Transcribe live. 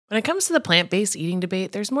When it comes to the plant-based eating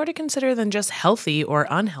debate, there's more to consider than just healthy or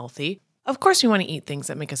unhealthy. Of course, we want to eat things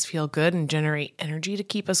that make us feel good and generate energy to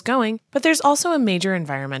keep us going, but there's also a major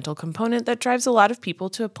environmental component that drives a lot of people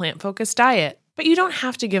to a plant-focused diet. But you don't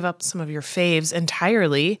have to give up some of your faves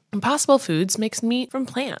entirely. Impossible Foods makes meat from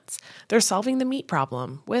plants. They're solving the meat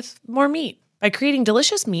problem with more meat. By creating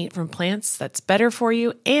delicious meat from plants that's better for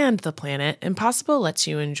you and the planet, Impossible lets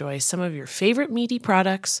you enjoy some of your favorite meaty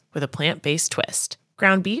products with a plant-based twist.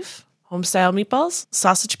 Ground beef, home-style meatballs,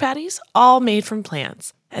 sausage patties, all made from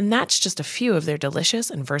plants. And that's just a few of their delicious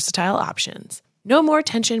and versatile options. No more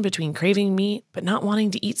tension between craving meat but not wanting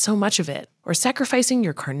to eat so much of it, or sacrificing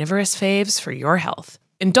your carnivorous faves for your health.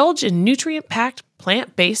 Indulge in nutrient-packed,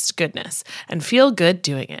 plant-based goodness and feel good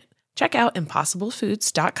doing it. Check out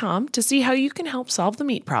impossiblefoods.com to see how you can help solve the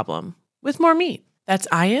meat problem with more meat. That's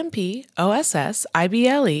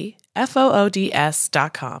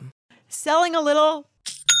IMPOSSIBLEFOODS.com. Selling a little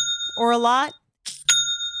or a lot?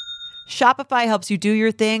 Shopify helps you do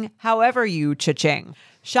your thing however you cha-ching.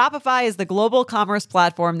 Shopify is the global commerce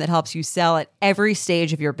platform that helps you sell at every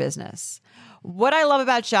stage of your business. What I love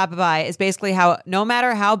about Shopify is basically how no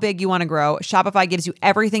matter how big you want to grow, Shopify gives you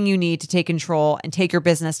everything you need to take control and take your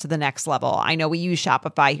business to the next level. I know we use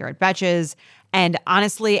Shopify here at Betches, and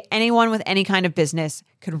honestly, anyone with any kind of business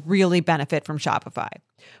could really benefit from Shopify.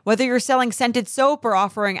 Whether you're selling scented soap or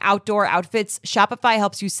offering outdoor outfits, Shopify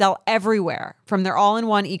helps you sell everywhere, from their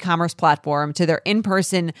all-in-one e-commerce platform to their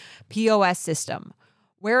in-person POS system.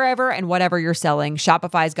 Wherever and whatever you're selling,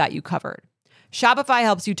 Shopify's got you covered. Shopify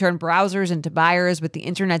helps you turn browsers into buyers with the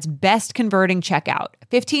internet's best converting checkout,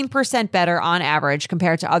 15% better on average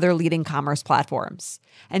compared to other leading commerce platforms.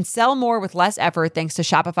 And sell more with less effort thanks to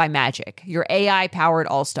Shopify Magic, your AI-powered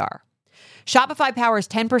all-star. Shopify powers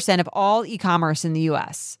 10% of all e-commerce in the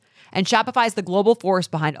U.S., and Shopify is the global force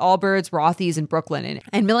behind Allbirds, Rothy's, and Brooklyn,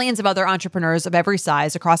 and millions of other entrepreneurs of every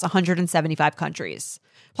size across 175 countries.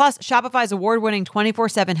 Plus, Shopify's award-winning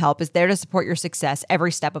 24/7 help is there to support your success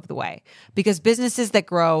every step of the way, because businesses that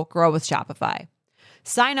grow, grow with Shopify.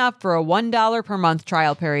 Sign up for a $1 per month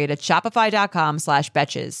trial period at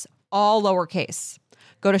shopify.com/betches, all lowercase.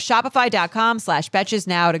 Go to shopify.com/betches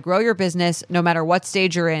now to grow your business no matter what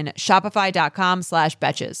stage you're in.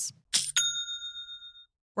 Shopify.com/betches.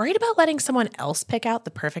 Worried about letting someone else pick out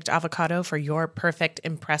the perfect avocado for your perfect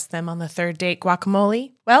impress them on the third date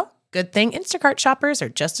guacamole? Well, good thing Instacart shoppers are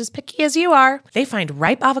just as picky as you are. They find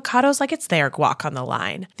ripe avocados like it's their guac on the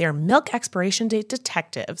line. They're milk expiration date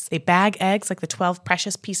detectives. They bag eggs like the 12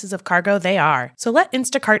 precious pieces of cargo they are. So let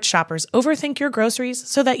Instacart shoppers overthink your groceries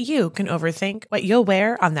so that you can overthink what you'll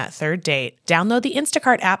wear on that third date. Download the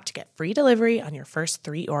Instacart app to get free delivery on your first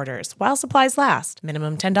 3 orders while supplies last.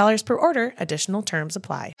 Minimum $10 per order. Additional terms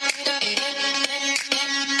apply.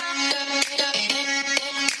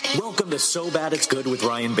 Welcome to So Bad It's Good with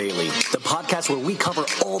Ryan Bailey, the podcast where we cover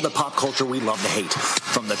all the pop culture we love to hate,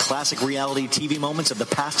 from the classic reality TV moments of the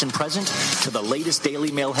past and present to the latest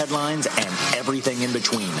Daily Mail headlines and everything in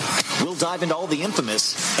between. We'll dive into all the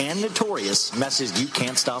infamous and notorious messes you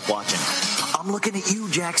can't stop watching. I'm looking at you,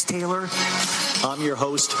 Jax Taylor. I'm your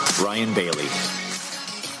host, Ryan Bailey.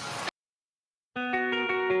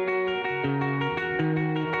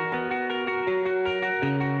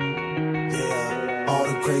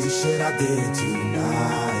 Crazy shit I did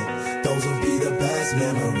tonight, those will be the best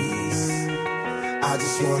memories. I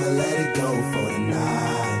just wanna let it go for the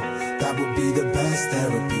night. That would be the best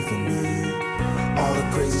therapy for me. All the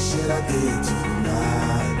crazy shit I did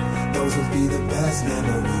tonight, those will be the best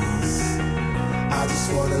memories. I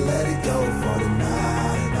just wanna let it go for the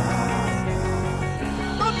night.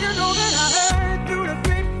 But you know that I heard through the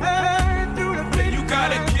grapevine, you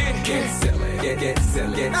gotta get silly, get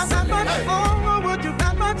silly, not that much longer would you,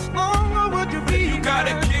 not much longer would you be? You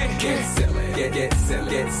gotta get silly, get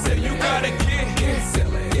silly, you gotta get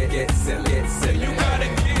silly, get silly, you gotta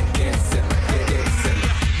get silly, get silly.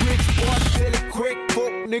 Rich boy, silly, quick,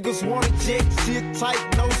 folk niggas wanna jet, shit tight,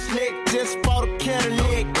 no slick, just bought a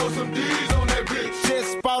Cadillac. Throw some D's on that bitch.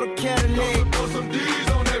 Just bought a Cadillac. Throw some D's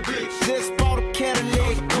on that bitch. Just bought a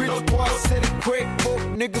Cadillac. Rich boy, silly, quick, folk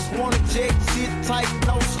niggas wanna jet, shit tight,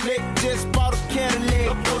 no slick, just bought a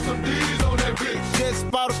Cadillac. Throw some D's on that bitch. Just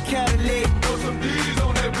bought a Cadillac. Throw some D's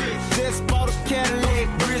on that bitch. Just bought a Cadillac.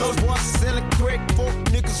 Rich boy, selling crack, folk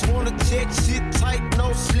niggas wanna check, shit tight,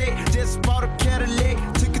 no slick, just bought a Cadillac.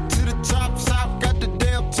 Took it to the top, got the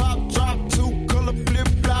damn top drop, 2-color flip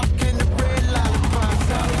flop, and the red lollipop.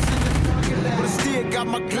 But I still got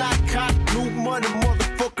my Glock cock, new money,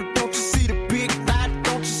 motherfucker. Don't you see the big knot?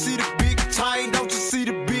 Don't you see the big chain? Don't you see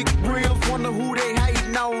the big rims? Wonder who they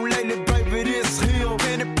hating on lately, baby. This him.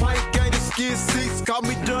 Candy paint, gator skin seats, call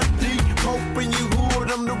me done hoping you would.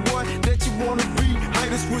 I'm the one that you wanna be.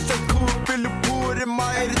 Haters wish they could. Billy Wood in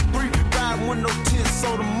my 83. Ride with no tits, so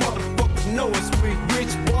the motherfuckers know it's me.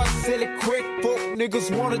 Rich boy, sell it quick. Fuck niggas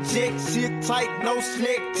wanna jet. Shit tight, no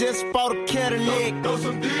slick. Just bought a Cadillac. Throw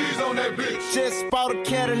some D's on that bitch. Just bought a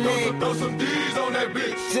Cadillac. Throw some D's on that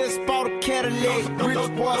bitch. Just bought a Cadillac.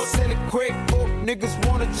 Rich boy, sell it quick. Fuck niggas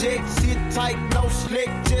wanna jet. Shit tight, no slick.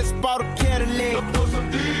 Just bought a Cadillac. Throw some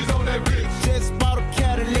D's on that bitch. Just bought a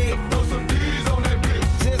Cadillac. Throw some D's on that bitch.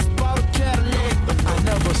 Just bought a Cadillac. I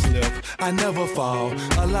never slip, I never fall.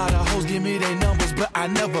 A lot of hoes give me their numbers, but I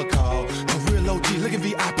never call. A real OG, look at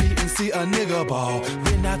VIP and see a nigga ball.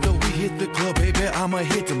 Then after we hit the club, baby, I'ma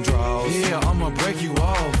hit them draws. Yeah, I'ma break you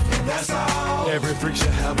off, and that's all. Every freak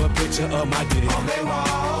should have a picture of my dick on their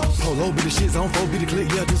walls. Polo be the shits on 4 be the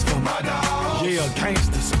click, yeah, this for my dog. Yeah,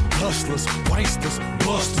 gangsters, hustlers, wanksters,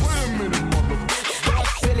 busters. Wait a minute, motherfucker. I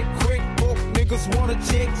sell it quick, fuck niggas wanna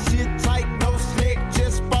check. Shit tight, no slick.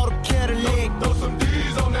 Just bought a Cadillac. Throw some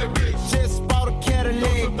D's on that bitch. Just bought a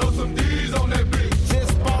Cadillac. Throw some D's on that bitch.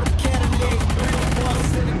 Just bought a Cadillac. Rich boy,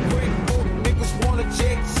 sell it quick, fuck niggas wanna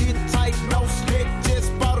check. Shit tight, no slick. Just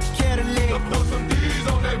bought a Cadillac. Throw some D's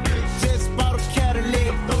on that bitch. Just bought a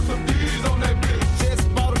Cadillac. Throw some D's on that bitch. Just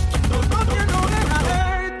bought a You know that I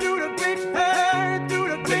heard through the bitch, heard through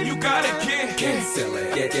the bitch. You got a kid. Can't sell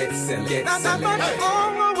it, get sell it, Not that much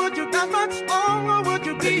longer would you, not much longer would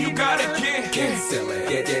you be? You got a kid. Can't sell it,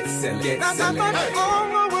 get sell it, Not that much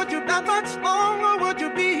longer would you, not much longer would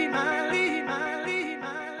you be, Miley, Miley,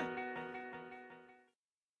 Miley.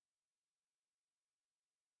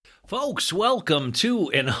 Folks, welcome to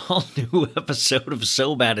an all-new episode of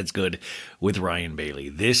So Bad It's Good with Ryan Bailey.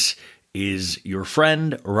 This is your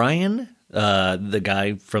friend Ryan, the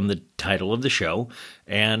guy from the title of the show,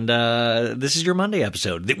 and this is your Monday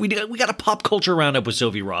episode. We got a Pop Culture Roundup with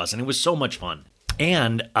Sophie Ross, and it was so much fun.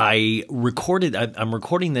 And I'm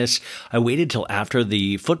recording this. I waited till after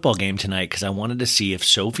the football game tonight because I wanted to see if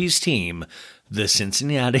Sophie's team, the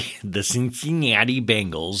Cincinnati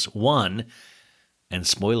Bengals, won. And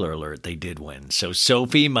spoiler alert, they did win. So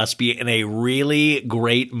Sophie must be in a really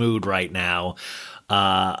great mood right now.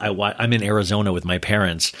 I'm in Arizona with my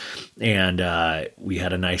parents, and we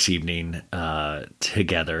had a nice evening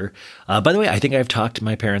together. By the way, I think I've talked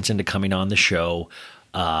my parents into coming on the show.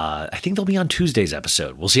 I think they'll be on Tuesday's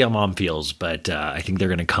episode. We'll see how Mom feels, but I think they're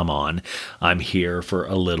going to come on. I'm here for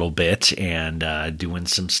a little bit and doing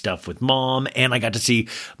some stuff with Mom, and I got to see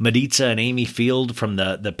Maritza and Amy Field from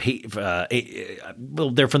they're from the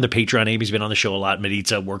Patreon. Amy's been on the show a lot.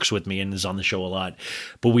 Maritza works with me and is on the show a lot,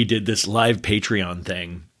 but we did this live Patreon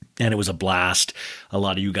thing, and it was a blast. A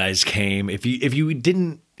lot of you guys came. If you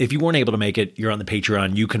weren't able to make it, you're on the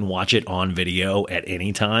Patreon. You can watch it on video at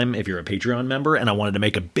any time if you're a Patreon member. And I wanted to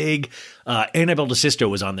make a big, Annabelle DeSisto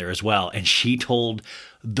was on there as well. And she told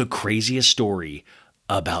the craziest story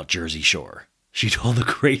about Jersey Shore. She told the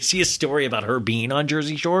craziest story about her being on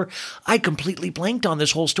Jersey Shore. I completely blanked on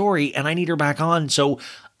this whole story, and I need her back on so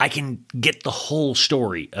I can get the whole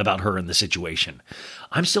story about her and the situation.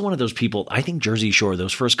 I'm still one of those people. I think Jersey Shore,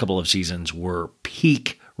 those first couple of seasons were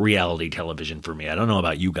peak reality television for me. I don't know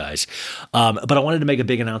about you guys, but I wanted to make a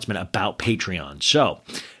big announcement about Patreon. So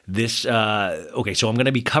so I'm going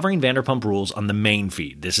to be covering Vanderpump Rules on the main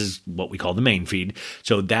feed. This is what we call the main feed.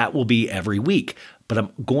 So that will be every week, but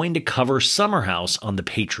I'm going to cover Summer House on the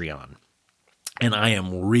Patreon. And I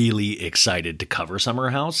am really excited to cover Summer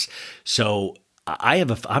House. So I have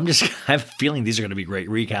a feeling these are going to be great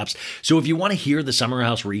recaps. So if you want to hear the Summer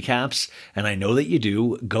House recaps, and I know that you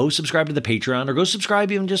do, go subscribe to the Patreon, or go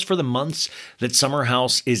subscribe even just for the months that Summer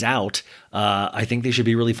House is out. I think they should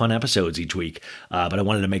be really fun episodes each week. But I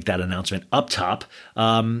wanted to make that announcement up top.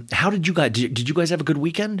 How did you guys, did you guys have a good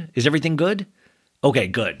weekend? Is everything good? Okay,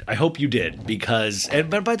 good. I hope you did,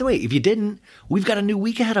 but by the way, if you didn't, we've got a new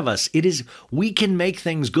week ahead of us. We can make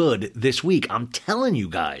things good this week. I'm telling you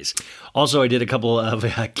guys. Also, I did a couple of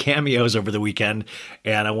cameos over the weekend,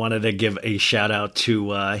 and I wanted to give a shout out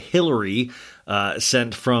to Hillary,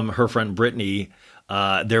 sent from her friend Brittany.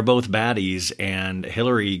 They're both baddies, and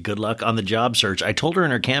Hillary, good luck on the job search. I told her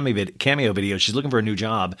in her cameo video, she's looking for a new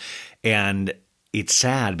job, and it's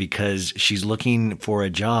sad because she's looking for a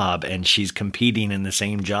job and she's competing in the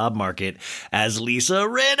same job market as Lisa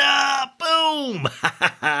Rinna. Boom!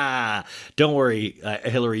 Don't worry,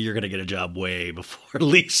 Hillary, you're going to get a job way before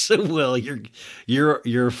Lisa will.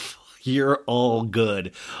 You're all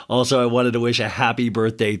good. Also, I wanted to wish a happy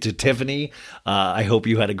birthday to Tiffany. I hope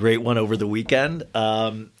you had a great one over the weekend.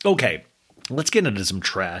 Okay. Let's get into some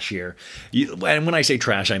trash here. And when I say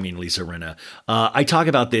trash, I mean Lisa Rinna. I talk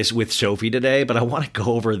about this with Sophie today, but I want to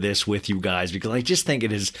go over this with you guys because I just think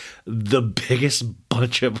it is the biggest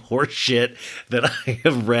bunch of horse shit that I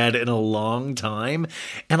have read in a long time.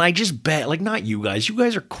 And I just bet, like, not you guys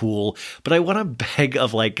are cool, but I want to beg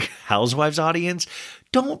of, like, Housewives audience,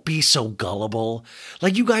 don't be so gullible.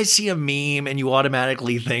 Like, you guys see a meme and you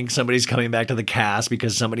automatically think somebody's coming back to the cast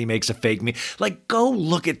because somebody makes a fake meme. Like, go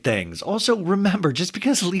look at things. Also, remember, just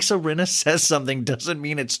because Lisa Rinna says something doesn't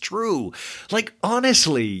mean it's true. Like,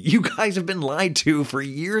 honestly, you guys have been lied to for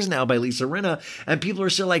years now by Lisa Rinna, and people are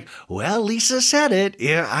still like, well, Lisa said it.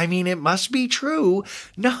 Yeah, I mean, it must be true.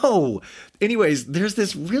 No. Anyways, there's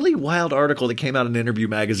this really wild article that came out in Interview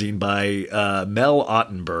Magazine by Mel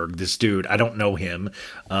Ottenberg, this dude. I don't know him.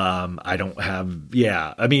 But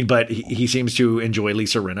he seems to enjoy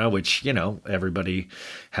Lisa Rinna, which, you know, everybody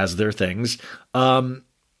has their things.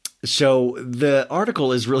 So the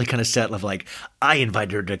article is really kind of set of like, I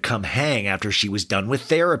invited her to come hang after she was done with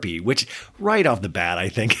therapy, which right off the bat, I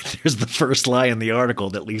think there's the first lie in the article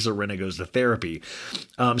that Lisa Rinna goes to therapy.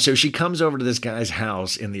 So she comes over to this guy's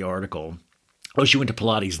house in the article. Oh, she went to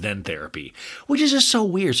Pilates, then therapy, which is just so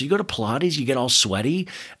weird. So you go to Pilates, you get all sweaty,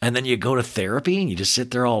 and then you go to therapy and you just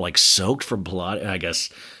sit there all like soaked from Pilates. I guess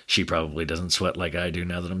she probably doesn't sweat like I do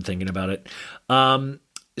now that I'm thinking about it.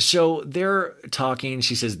 So they're talking.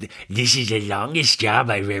 She says, this is the longest job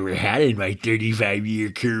I've ever had in my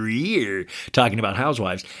 35-year career. Talking about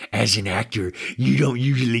Housewives. As an actor, you don't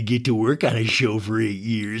usually get to work on a show for 8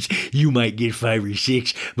 years. You might get 5 or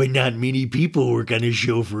 6, but not many people work on a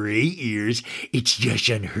show for 8 years. It's just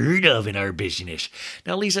unheard of in our business.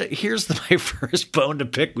 Now, Lisa, here's my first bone to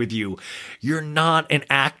pick with you. You're not an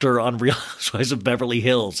actor on Real Housewives of Beverly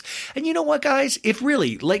Hills. And you know what, guys? If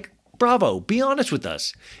really, like, bravo, be honest with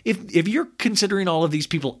us. If you're considering all of these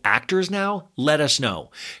people actors now, let us know.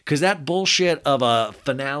 Because that bullshit of a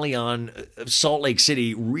finale on Salt Lake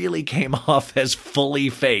City really came off as fully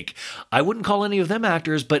fake. I wouldn't call any of them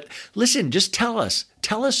actors, but listen, just tell us.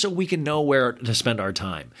 Tell us so we can know where to spend our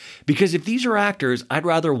time. Because if these are actors, I'd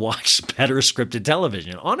rather watch better scripted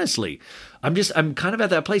television. Honestly, I'm kind of at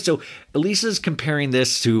that place. So Lisa's comparing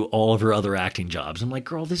this to all of her other acting jobs. I'm like,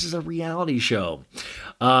 girl, this is a reality show.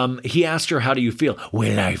 He asked her, how do you feel?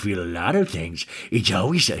 Well, I feel a lot of things. It's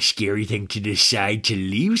always a scary thing to decide to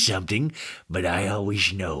leave something, but I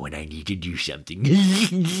always know when I need to do something.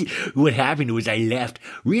 What happened was I left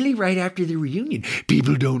really right after the reunion.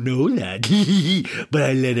 People don't know that. But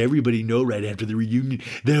I let everybody know right after the reunion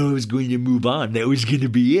that I was going to move on. That was going to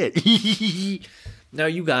be it. Now,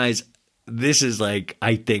 you guys, this is like,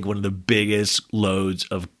 I think, one of the biggest loads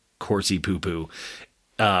of coursey poo-poo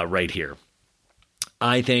right here.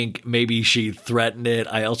 I think maybe she threatened it.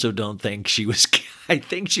 I also don't think she was, I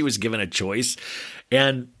think she was given a choice.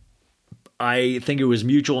 And I think it was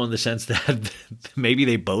mutual in the sense that maybe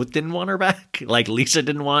they both didn't want her back. Like Lisa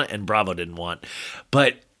didn't want and Bravo didn't want.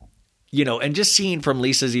 But, you know, and just seeing from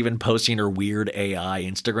Lisa's even posting her weird AI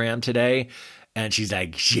Instagram today, and she's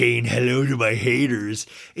like, saying hello to my haters.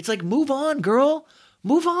 It's like, move on, girl.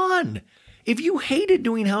 Move on. If you hated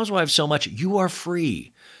doing Housewives so much, you are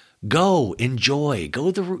free. Go enjoy.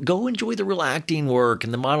 Go enjoy the real acting work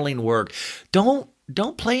and the modeling work. Don't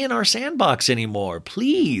play in our sandbox anymore,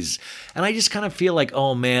 please. And I just kind of feel like,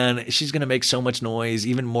 oh man, she's going to make so much noise,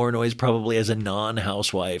 even more noise probably as a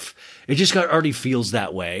non-housewife. It just already feels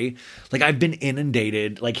that way. Like I've been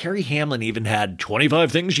inundated. Like Harry Hamlin even had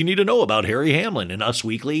 25 things you need to know about Harry Hamlin in Us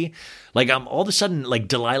Weekly. Like I'm all of a sudden like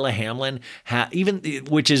Delilah Hamlin,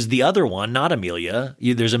 which is the other one, not Amelia.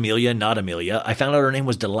 There's Amelia, not Amelia. I found out her name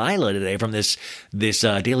was Delilah today from this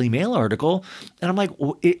Daily Mail article, and I'm like,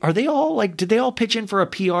 are they all like? Did they all pitch in for a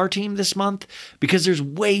PR team this month? Because there's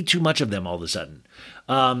way too much of them all of a sudden.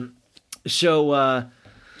 So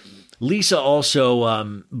Lisa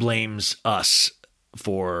also blames us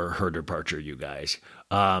for her departure, you guys.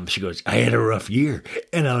 She goes, I had a rough year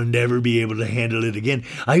and I'll never be able to handle it again.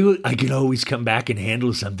 I can always come back and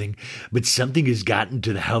handle something, but something has gotten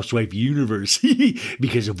to the housewife universe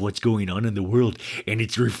because of what's going on in the world. And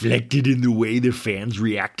it's reflected in the way the fans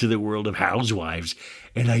react to the world of housewives.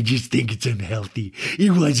 And I just think it's unhealthy.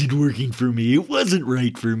 It wasn't working for me. It wasn't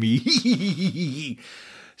right for me.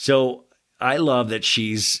 So I love that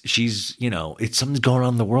she's, you know, something's going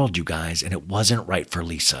on in the world, you guys, and it wasn't right for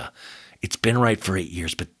Lisa. It's been right for 8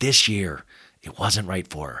 years, but this year, it wasn't right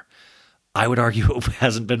for her. I would argue it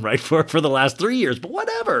hasn't been right for her for the last 3 years, but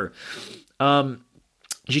whatever.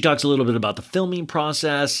 She talks a little bit about the filming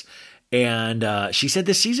process, And she said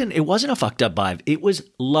this season, it wasn't a fucked up vibe. It was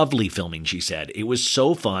lovely filming, she said. It was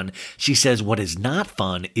so fun. She says what is not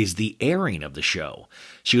fun is the airing of the show.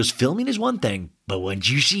 She goes, filming is one thing, but once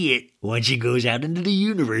you see it, once it goes out into the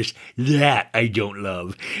universe, that I don't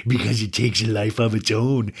love because it takes a life of its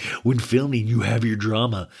own. When filming, you have your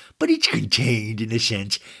drama, but it's contained in a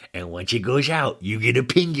sense. And once it goes out, you get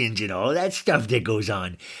opinions and all that stuff that goes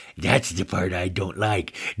on. That's the part I don't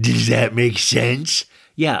like. Does that make sense?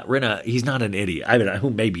 Yeah, Rinna, he's not an idiot. I mean,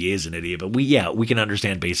 who maybe is an idiot, but we can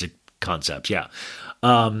understand basic concepts. Yeah.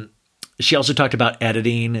 She also talked about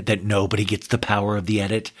editing, that nobody gets the power of the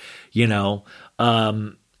edit, you know.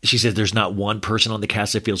 She says there's not one person on the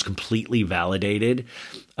cast that feels completely validated.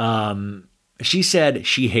 She said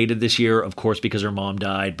she hated this year, of course, because her mom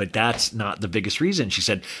died, but that's not the biggest reason. She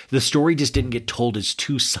said the story just didn't get told as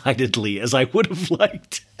two-sidedly as I would have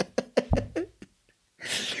liked.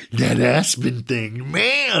 That Aspen thing,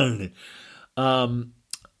 man.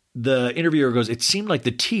 The interviewer goes, it seemed like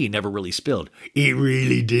the tea never really spilled. It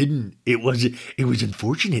really didn't. It was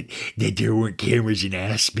unfortunate that there weren't cameras in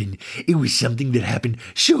Aspen. It was something that happened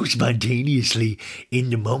so spontaneously in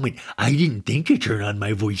the moment. I didn't think to turn on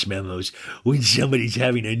my voice memos. When somebody's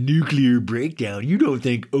having a nuclear breakdown, you don't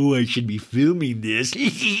think, oh, I should be filming this.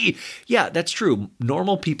 Yeah, that's true.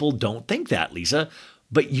 Normal people don't think that, Lisa.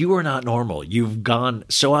 But you are not normal. You've gone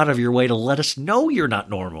so out of your way to let us know you're not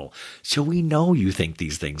normal. So we know you think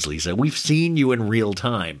these things, Lisa. We've seen you in real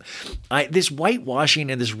time. This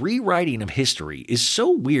whitewashing and this rewriting of history is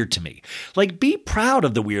so weird to me. Like, be proud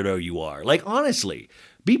of the weirdo you are. Like, honestly,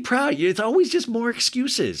 be proud. It's always just more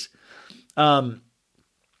excuses.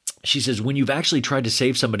 She says, when you've actually tried to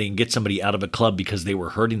save somebody and get somebody out of a club because they were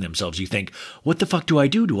hurting themselves, you think, what the fuck do I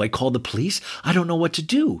do? Do I call the police? I don't know what to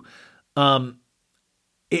do.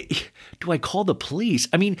 Do I call the police?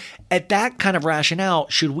 I mean, at that kind of rationale,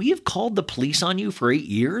 should we have called the police on you for 8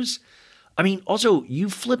 years? I mean, also, you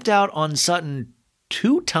flipped out on Sutton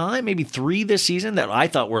 2 times, maybe 3 this season that I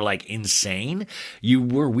thought were like insane. You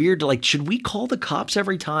were weird. Like, should we call the cops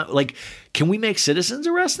every time? Like, can we make citizens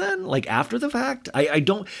arrest then? Like, after the fact? I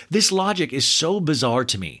don't, this logic is so bizarre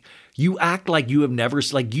to me. You act like you have never,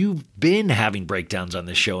 like you've been having breakdowns on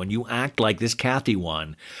this show and you act like this Kathy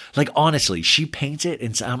one. Like, honestly, she paints it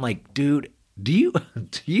and I'm like, dude, do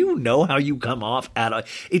you know how you come off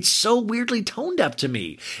it's so weirdly toned up to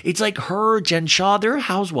me. It's like her, Jen Shah, they're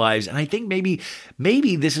housewives. And I think maybe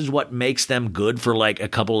this is what makes them good for like a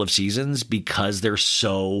couple of seasons because they're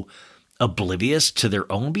so oblivious to their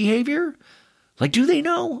own behavior. Like, do they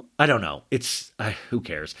know? I don't know. Who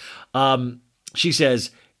cares? She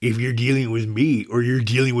says, if you're dealing with me or you're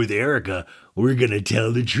dealing with Erica, we're going to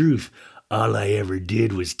tell the truth. All I ever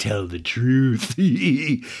did was tell the truth.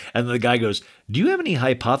 And the guy goes, do you have any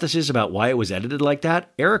hypothesis about why it was edited like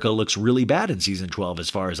that? Erica looks really bad in season 12 as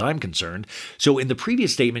far as I'm concerned. So in the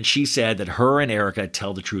previous statement, she said that her and Erica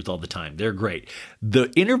tell the truth all the time. They're great.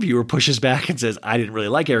 The interviewer pushes back and says, I didn't really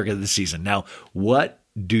like Erica this season. Now, what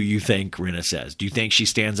do you think Rinna says? Do you think she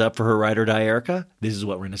stands up for her ride or die Erica? This is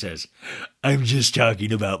what Rinna says. I'm just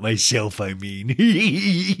talking about myself, I mean.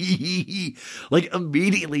 Like,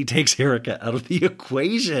 immediately takes Erica out of the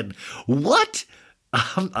equation. What?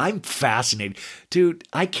 I'm fascinated. Dude,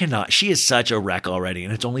 I cannot. She is such a wreck already,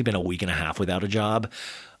 and it's only been a week and a half without a job.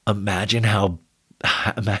 Imagine how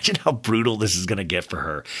brutal this is going to get for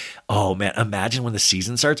her. Oh man, imagine when the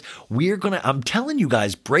season starts. I'm telling you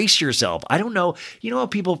guys, brace yourself. I don't know. You know how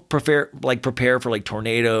people prepare for like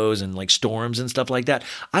tornadoes and like storms and stuff like that.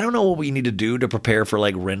 I don't know what we need to do to prepare for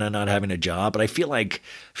like Rinna not having a job, but I feel like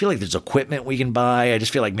there's equipment we can buy. I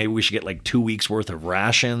just feel like maybe we should get like 2 weeks worth of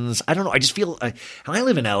rations. I don't know. I just feel I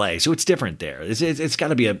live in LA, so it's different there. It's got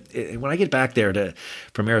to be when I get back there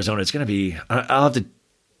from Arizona, it's going to be, I'll have to,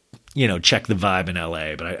 check the vibe in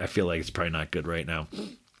LA, but I feel like it's probably not good right now.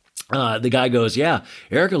 The guy goes, yeah,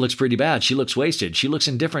 Erica looks pretty bad. She looks wasted. She looks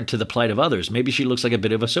indifferent to the plight of others. Maybe she looks like a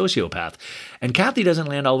bit of a sociopath. And Kathy doesn't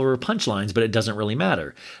land all of her punchlines, but it doesn't really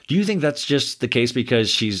matter. Do you think that's just the case because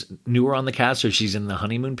she's newer on the cast or she's in the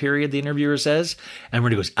honeymoon period, the interviewer says? And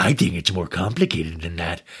Renee goes, I think it's more complicated than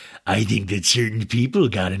that. I think that certain people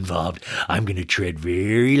got involved. I'm going to tread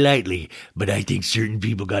very lightly, but I think certain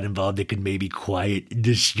people got involved that could maybe quiet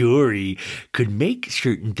the story, could make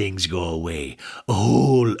certain things go away. A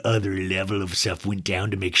whole other level of stuff went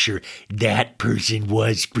down to make sure that person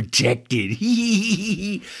was protected.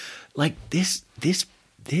 Like this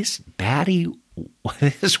baddie,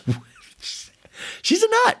 she's a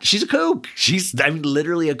nut. She's a kook. She's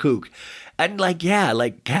literally a kook. And like, yeah,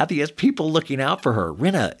 like Kathy has people looking out for her.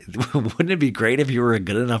 Rinna, wouldn't it be great if you were a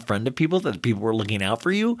good enough friend to people that people were looking out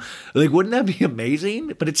for you? Like, wouldn't that be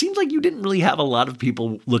amazing? But it seems like you didn't really have a lot of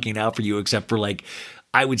people looking out for you except for like,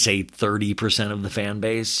 I would say 30% of the fan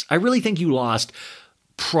base. I really think you lost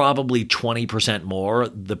probably 20% more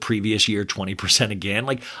the previous year, 20% again.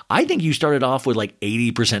 Like, I think you started off with like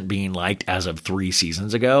 80% being liked as of 3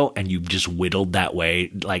 seasons ago, and you've just whittled that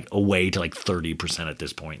way, like away to like 30% at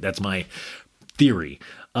this point. That's my theory.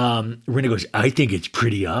 Rinna goes, I think it's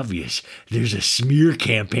pretty obvious. There's a smear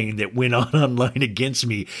campaign that went on online against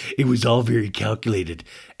me. It was all very calculated,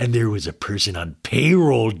 and there was a person on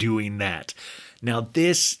payroll doing that. Now,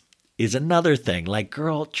 this is another thing. Like,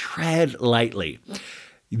 girl, tread lightly.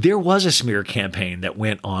 There was a smear campaign that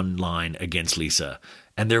went online against Lisa,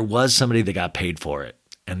 and there was somebody that got paid for it.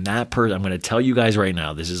 And that person, I'm going to tell you guys right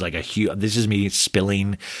now, this is like this is me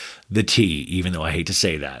spilling the tea, even though I hate to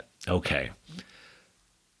say that. Okay.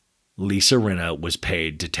 Lisa Rinna was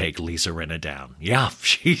paid to take Lisa Rinna down. Yeah,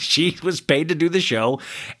 she was paid to do the show,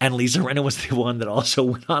 and Lisa Rinna was the one that also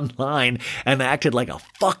went online and acted like a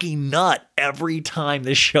fucking nut every time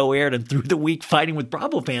this show aired and through the week fighting with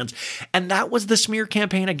Bravo fans, and that was the smear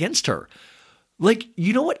campaign against her. Like,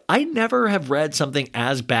 you know what? I never have read something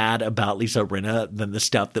as bad about Lisa Rinna than the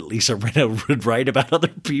stuff that Lisa Rinna would write about other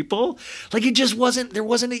people. Like, it just wasn't, it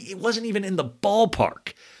wasn't even in the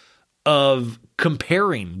ballpark of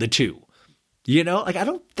comparing the two. You know, like, I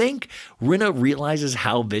don't think Rinna realizes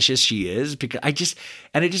how vicious she is, because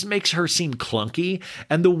it just makes her seem clunky.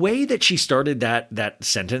 And the way that she started that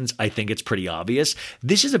sentence, I think it's pretty obvious.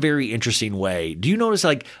 This is a very interesting way. Do you notice,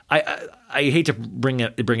 like, I hate to bring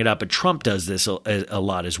it up, but Trump does this a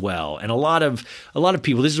lot as well. And a lot of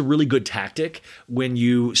people, this is a really good tactic when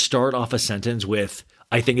you start off a sentence with,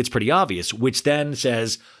 I think it's pretty obvious, which then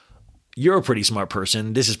says, you're a pretty smart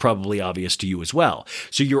person. This is probably obvious to you as well.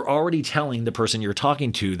 So you're already telling the person you're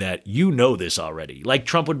talking to that you know this already. Like,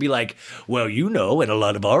 Trump would be like, well, you know, and a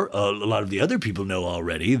lot of the other people know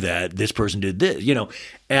already that this person did this, you know,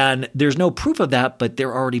 and there's no proof of that, but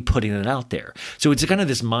they're already putting it out there. So it's kind of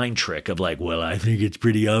this mind trick of like, well, I think it's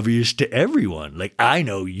pretty obvious to everyone. Like, I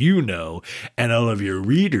know, you know, and all of your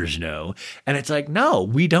readers know. And it's like, no,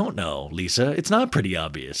 we don't know, Lisa. It's not pretty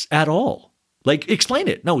obvious at all. Like, explain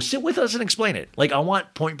it. No, sit with us and explain it. Like, I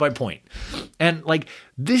want point by point. And like,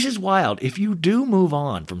 this is wild. If you do move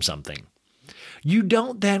on from something, you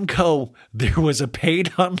don't then go, there was a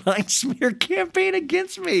paid online smear campaign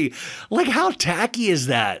against me. Like, how tacky is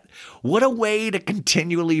that? What a way to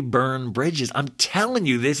continually burn bridges. I'm telling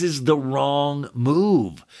you, this is the wrong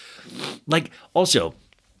move. Like, also,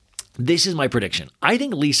 this is my prediction. I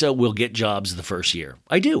think Lisa will get jobs the first year.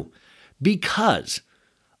 I do. Because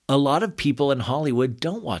a lot of people in Hollywood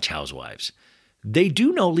don't watch Housewives. They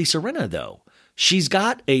do know Lisa Rinna, though. She's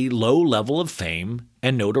got a low level of fame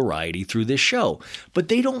and notoriety through this show, but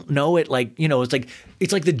they don't know it. Like, you know, it's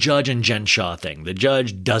like the Judge and Jen Shah thing. The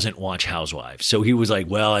Judge doesn't watch Housewives. So he was like,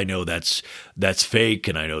 well, I know that's fake,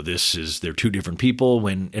 and I know they're two different people,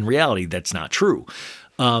 when in reality, that's not true.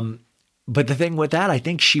 But the thing with that, I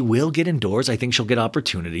think she will get indoors. I think she'll get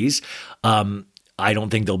opportunities. I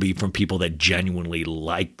don't think they'll be from people that genuinely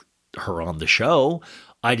like her on the show.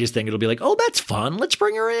 I just think it'll be like, oh, that's fun. Let's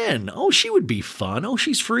bring her in. Oh, she would be fun. Oh,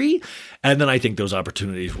 she's free. And then I think those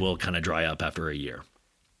opportunities will kind of dry up after a year.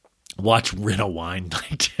 Watch Rinna whine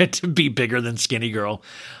to be bigger than Skinny Girl.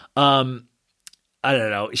 I don't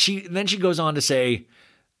know. Then she goes on to say,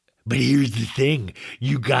 but here's the thing.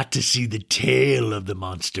 You got to see the tail of the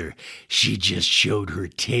monster. She just showed her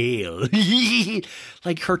tail.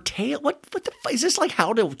 Like, her tail? What the fuck? Is this like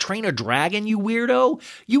How to Train a Dragon, you weirdo?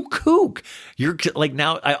 You kook. You're like,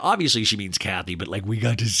 now, obviously she means Kathy, but like, we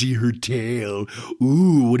got to see her tail.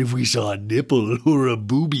 Ooh, what if we saw a nipple or a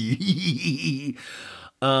boobie?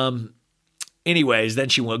 Anyways, then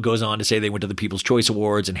she goes on to say they went to the People's Choice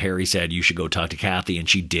Awards, and Harry said, you should go talk to Kathy, and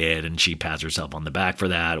she did, and she pats herself on the back for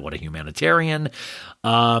that. What a humanitarian.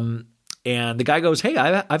 And the guy goes, hey,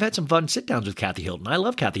 I've had some fun sit-downs with Kathy Hilton. I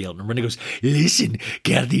love Kathy Hilton. And Rinna goes, listen,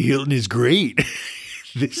 Kathy Hilton is great.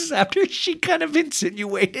 This is after she kind of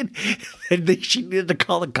insinuated that she needed to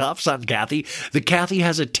call the cops on Kathy. The Kathy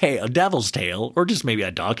has a tail, a devil's tail, or just maybe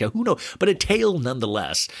a dog tail, who knows, but a tail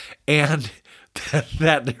nonetheless. And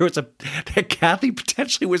that Kathy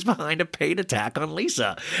potentially was behind a paid attack on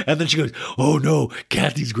Lisa. And then she goes, "Oh no,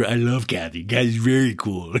 Kathy's great. I love Kathy. Kathy's very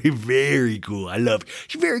cool. Very cool.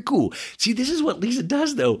 She's very cool." See, this is what Lisa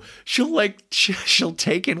does though. She'll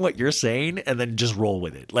take in what you're saying and then just roll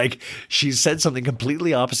with it. Like she said something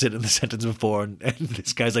completely opposite in the sentence before, and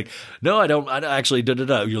this guy's like, "No, I don't actually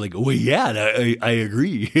da." You're like, "Oh yeah, I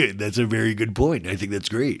agree. That's a very good point. I think that's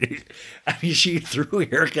great." I mean, she threw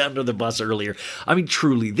Erica under the bus earlier. I mean,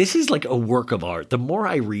 truly, this is like a work of art. The more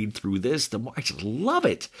I read through this, the more I just love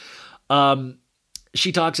it.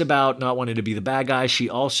 She talks about not wanting to be the bad guy. She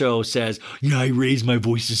also says, "Yeah, I raised my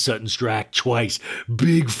voice to Sutton Strack twice.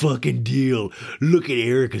 Big fucking deal. Look at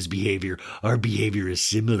Erica's behavior. Our behavior is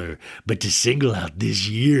similar, but to single out this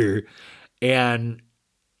year." And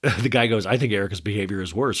the guy goes, "I think Erica's behavior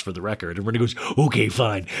is worse, for the record." And Rinna goes, "Okay,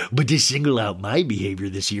 fine. But to single out my behavior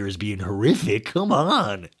this year as being horrific, come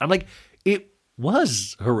on." I'm like, it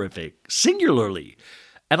was horrific, singularly.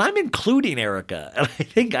 And I'm including Erica.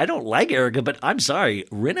 And I don't like Erica, but I'm sorry.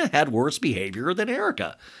 Rinna had worse behavior than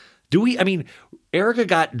Erica. Erica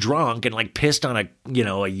got drunk and like pissed on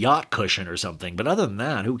a yacht cushion or something. But other than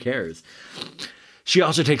that, who cares? She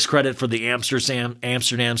also takes credit for the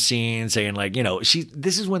Amsterdam scene, saying like,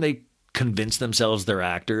 this is when they convince themselves they're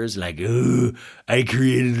actors. Like, "Oh, I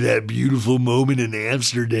created that beautiful moment in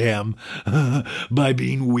Amsterdam by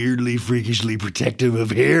being weirdly, freakishly protective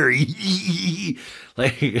of Harry."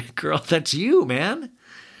 Like, girl, that's you, man.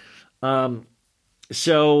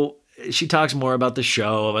 So she talks more about the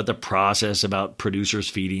show, about the process, about producers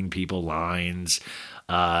feeding people lines.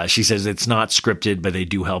 She says it's not scripted, but they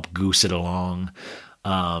do help goose it along.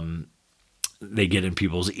 They get in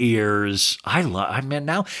people's ears.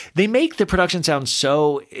 Now they make the production sound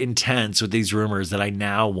so intense with these rumors that I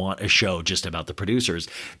now want a show just about the producers,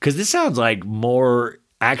 because this sounds like more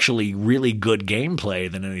actually really good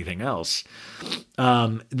gameplay than anything else.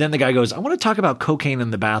 Then the guy goes, "I want to talk about cocaine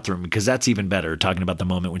in the bathroom because that's even better," talking about the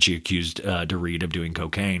moment when she accused Dorit of doing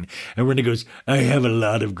cocaine. And Rinna goes, "I have a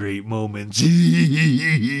lot of great moments."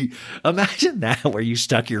 Imagine that, where you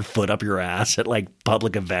stuck your foot up your ass at like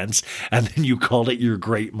public events and then you called it your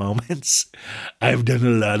great moments. "I've done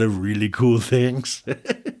a lot of really cool things."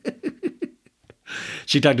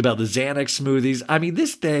 She talked about the Xanax smoothies. I mean,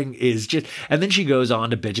 this thing is just... And then she goes on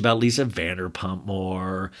to bitch about Lisa Vanderpump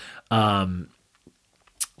more.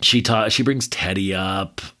 She brings Teddy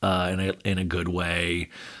up in a good way.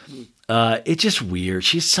 It's just weird.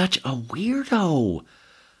 She's such a weirdo.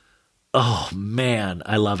 Oh, man.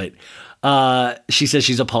 I love it. She says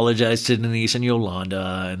she's apologized to Denise and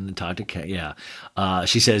Yolanda and talked to Kay. Yeah.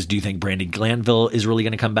 She says, "Do you think Brandy Glanville is really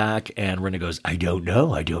going to come back?" And Rinna goes, I don't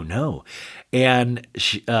know. And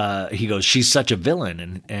he goes, "She's such a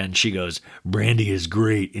villain." And she goes, "Brandy is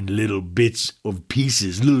great in little bits of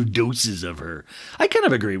pieces, little doses of her." I kind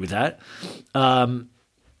of agree with that.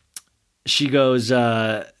 She goes,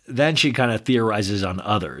 then she kind of theorizes on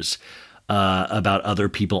others, about other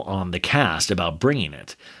people on the cast, about bringing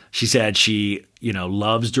it. She said she,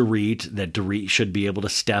 loves Dorit, that Dorit should be able to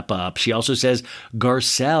step up. She also says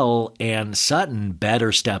Garcelle and Sutton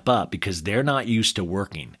better step up because they're not used to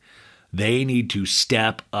working. They need to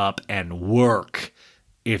step up and work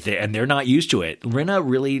and they're not used to it. Rinna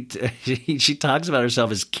really, she talks about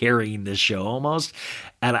herself as carrying this show almost.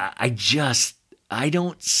 And I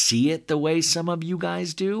don't see it the way some of you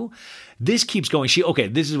guys do. This keeps going.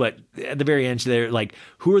 This is what, at the very end, they're like,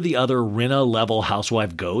 who are the other Rinna level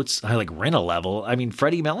housewife goats? I like Rinna level. I mean,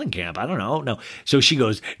 Freddie Mellencamp. I don't know. No. So she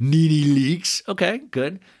goes, Nene Leakes. Okay,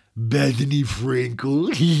 good. Bethany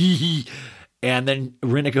Frankel. And then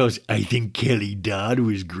Rinna goes, I think Kelly Dodd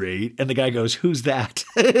was great. And the guy goes, who's that?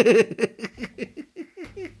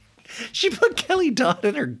 She put Kelly Dodd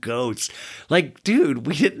in her goats. Like, dude,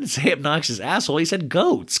 we didn't say obnoxious asshole. He said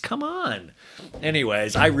goats. Come on.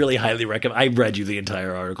 Anyways, I really highly recommend. I read you the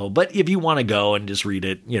entire article. But if you want to go and just read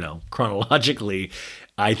it, chronologically,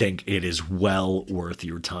 I think it is well worth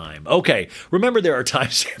your time. Okay, remember there are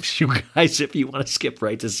timestamps, you guys, if you want to skip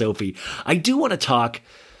right to Sophie. I do want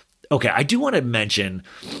to mention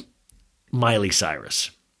Miley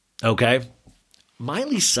Cyrus. Okay?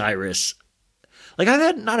 Miley Cyrus, like, I've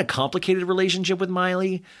had not a complicated relationship with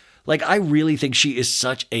Miley. Like, I really think she is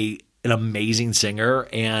such an amazing singer.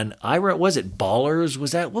 And was it Ballers?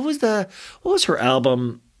 What was her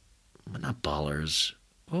album? Not Ballers.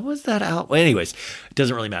 What was that album? Well, anyways, it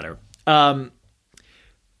doesn't really matter. I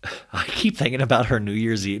keep thinking about her New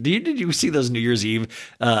Year's Eve. Did you see those New Year's Eve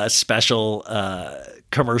special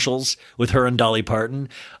commercials with her and Dolly Parton.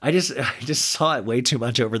 I just saw it way too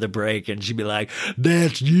much over the break, and she'd be like,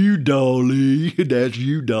 "That's you, Dolly. That's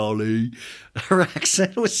you, Dolly." Her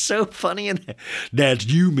accent was so funny, and "That's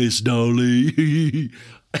you, Miss Dolly."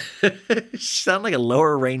 She sounded like a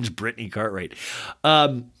lower range Brittany Cartwright.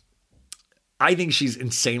 I think she's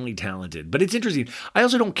insanely talented, but it's interesting. I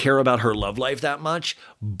also don't care about her love life that much,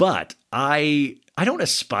 but I don't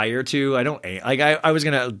aspire to. I was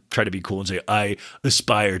gonna try to be cool and say I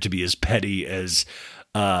aspire to be as petty as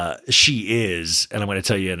she is, and I'm going to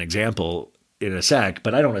tell you an example in a sec.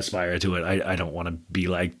 But I don't aspire to it. I don't want to be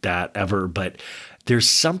like that ever. But there's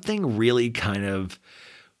something really kind of.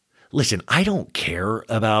 Listen, I don't care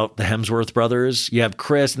about the Hemsworth brothers. You have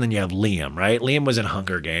Chris and then you have Liam, right? Liam was in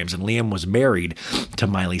Hunger Games and Liam was married to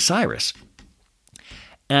Miley Cyrus.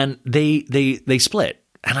 And they split.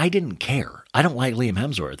 And I didn't care. I don't like Liam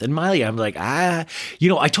Hemsworth. And Miley, I'm like, I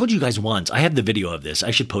told you guys once, I have the video of this.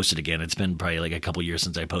 I should post it again. It's been probably like a couple years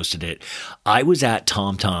since I posted it. I was at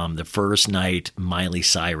Tom Tom the first night Miley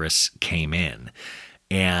Cyrus came in.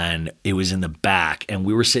 And it was in the back. And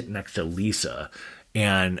we were sitting next to Lisa.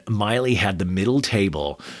 And Miley had the middle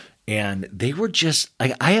table, and they were just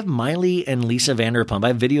like, I have Miley and Lisa Vanderpump. I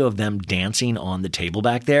have video of them dancing on the table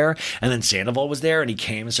back there. And then Sandoval was there, and he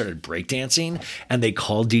came and started breakdancing, and they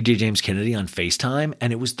called DJ James Kennedy on FaceTime.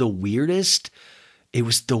 And it was the weirdest. It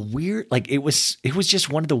was just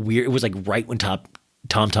one of the weird. It was like right when Tom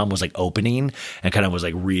Tom was like opening and kind of was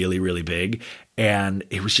like really, really big. And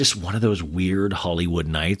it was just one of those weird Hollywood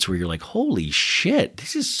nights where you're like, holy shit,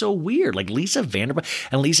 this is so weird. Like Lisa Vanderpump,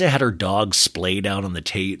 and Lisa had her dog splay down on the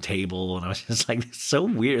table. And I was just like, it's so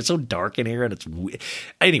weird. It's so dark in here. And it's weird.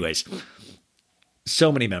 Anyways,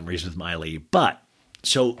 so many memories with Miley. But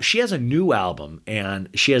so she has a new album and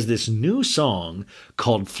she has this new song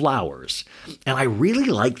called Flowers. And I really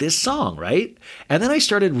like this song, right? And then I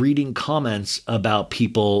started reading comments about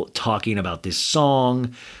people talking about this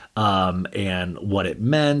song and what it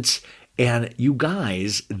meant. And you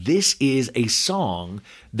guys, this is a song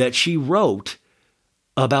that she wrote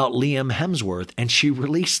about Liam Hemsworth, and she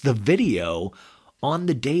released the video on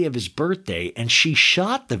the day of his birthday. And she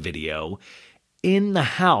shot the video in the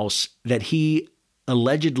house that he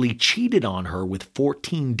allegedly cheated on her with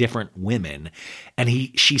 14 different women, and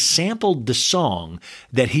she sampled the song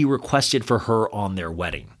that he requested for her on their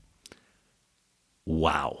wedding.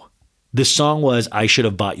 Wow. The song was I Should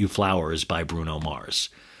Have Bought You Flowers by Bruno Mars,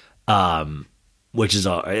 which is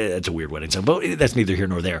it's a weird wedding song, but that's neither here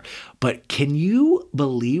nor there. But can you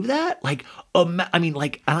believe that? Like, I mean,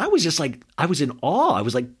 like, and I was just like, I was in awe. I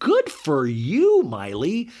was like, good for you,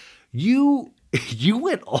 Miley. You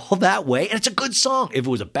went all that way, and it's a good song. If it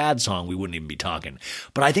was a bad song, we wouldn't even be talking.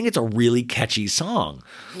 But I think it's a really catchy song.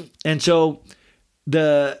 And so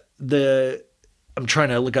I'm trying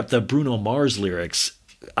to look up the Bruno Mars lyrics.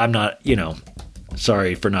 I'm not,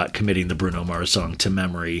 sorry for not committing the Bruno Mars song to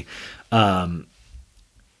memory.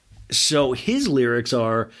 So his lyrics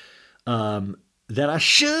are that I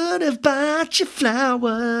should have bought you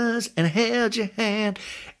flowers and held your hand.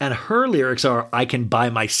 And her lyrics are, I can buy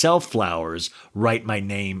myself flowers, write my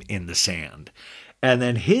name in the sand. And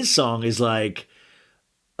then his song is like,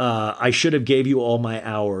 I should have gave you all my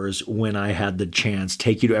hours when I had the chance,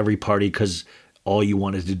 take you to every party because all you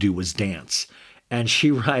wanted to do was dance. And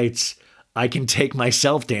she writes, I can take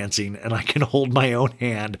myself dancing and I can hold my own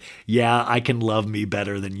hand. Yeah, I can love me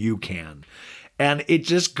better than you can. And it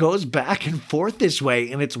just goes back and forth this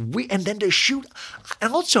way. And it's and then to shoot.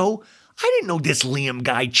 And also, I didn't know this Liam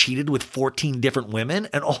guy cheated with 14 different women.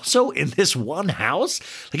 And also in this one house.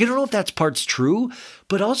 Like, I don't know if that part's true.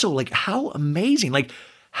 But also, like, how amazing. Like,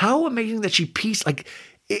 how amazing that she pieced. Like,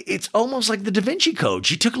 it's almost like the Da Vinci Code.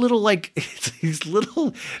 She took a little, like,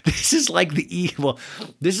 this is like the evil.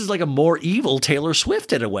 This is like a more evil Taylor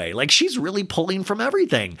Swift in a way. Like, she's really pulling from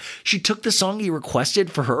everything. She took the song he requested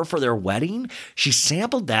for her for their wedding. She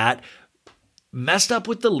sampled that, messed up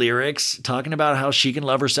with the lyrics, talking about how she can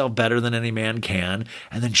love herself better than any man can,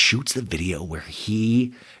 and then shoots the video where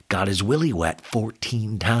he got his willy wet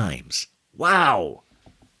 14 times. Wow.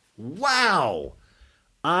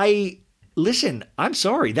 Listen, I'm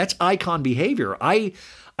sorry. That's icon behavior. I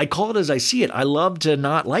call it as I see it. I love to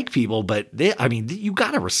not like people, but you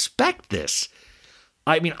got to respect this.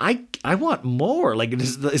 I mean, I want more. Like,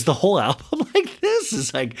 is the whole album like this?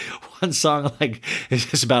 Is like one song like it's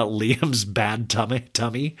just about Liam's bad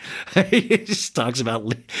tummy. It just talks about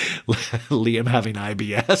Liam having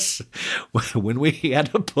IBS when we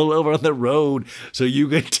had to pull over on the road so you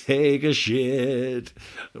could take a shit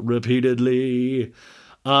repeatedly.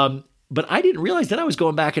 But I didn't realize that I was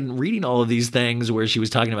going back and reading all of these things where she was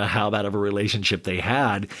talking about how bad of a relationship they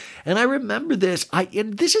had. And I remember this.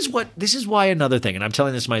 And this is why another thing, and I'm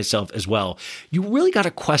telling this myself as well, you really got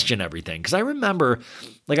to question everything. Because I remember,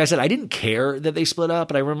 like I said, I didn't care that they split up,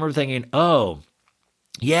 but I remember thinking, oh,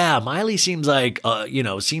 yeah, Miley seems like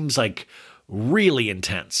really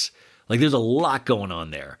intense. Like there's a lot going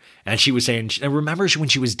on there. And she was saying, I remember when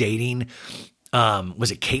she was dating,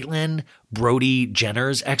 was it Caitlyn, Brody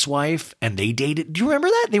Jenner's ex-wife, and they dated. Do you remember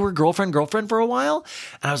that? They were girlfriend for a while.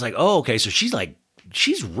 And I was like, oh, okay. So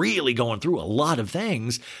she's really going through a lot of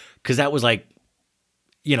things, because that was like,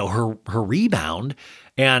 her rebound.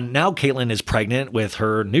 And now Caitlyn is pregnant with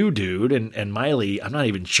her new dude, and Miley, I'm not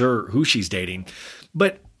even sure who she's dating,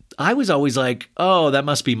 but I was always like, oh, that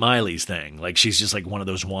must be Miley's thing. Like she's just like one of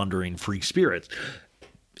those wandering free spirits.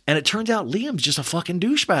 And it turns out Liam's just a fucking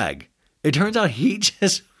douchebag. It turns out he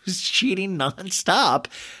just was cheating nonstop.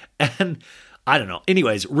 And I don't know.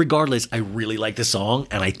 Anyways, regardless, I really like the song,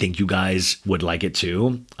 and I think you guys would like it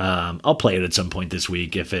too. I'll play it at some point this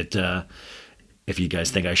week if you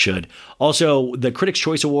guys think I should. Also, the Critics'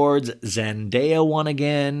 Choice Awards, Zendaya won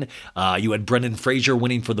again. You had Brendan Fraser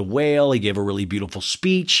winning for The Whale. He gave a really beautiful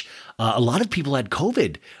speech. A lot of people had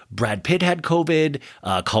COVID. Brad Pitt had COVID.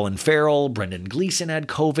 Colin Farrell, Brendan Gleeson had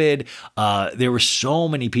COVID. There were so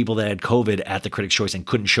many people that had COVID at the Critics' Choice and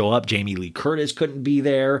couldn't show up. Jamie Lee Curtis couldn't be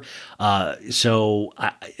there. So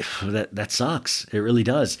that sucks. It really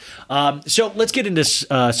does. So let's get into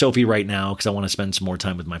Sophie right now, because I want to spend some more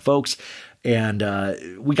time with my folks. And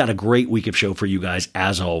we got a great week of show for you guys,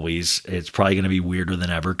 as always. It's probably going to be weirder than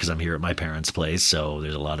ever because I'm here at my parents' place, so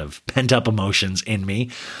there's a lot of pent-up emotions in me.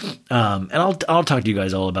 And I'll talk to you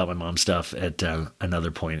guys all about my mom's stuff at another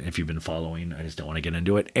point if you've been following. I just don't want to get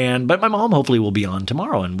into it. But my mom hopefully will be on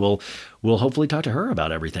tomorrow, and we'll hopefully talk to her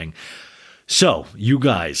about everything. So, you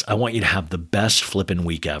guys, I want you to have the best flipping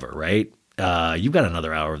week ever, right? You've got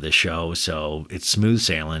another hour of this show, so it's smooth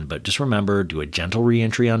sailing, but just remember, do a gentle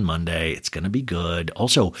reentry on Monday. It's going to be good.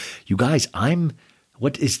 Also, you guys,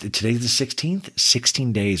 today's the 16th?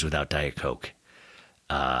 16 days without Diet Coke.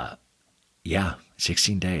 Yeah,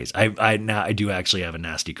 16 days. I do actually have a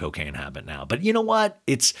nasty cocaine habit now, but you know what?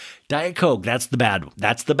 It's Diet Coke. That's the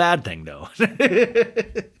bad thing though.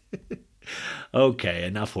 Okay,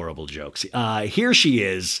 enough horrible jokes. Here she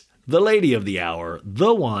is, the lady of the hour,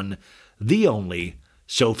 the one, the only,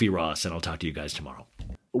 Sophie Ross, and I'll talk to you guys tomorrow.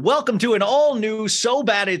 Welcome to an all-new So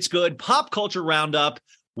Bad It's Good Pop Culture Roundup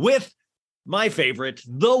with my favorite,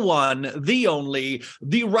 the one, the only,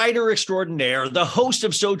 the writer extraordinaire, the host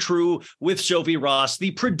of So True with Sophie Ross,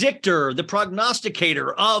 the predictor, the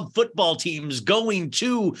prognosticator of football teams going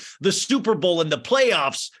to the Super Bowl and the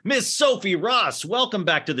playoffs, Miss Sophie Ross. Welcome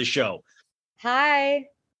back to the show. Hi.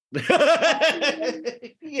 Who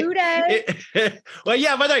day? Well,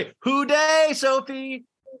 yeah, by the way, who day, Sophie?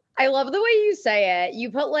 I love the way you say it.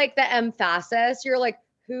 You put like the emphasis. You're like,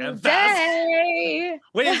 who day?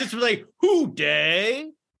 Wait, is this like who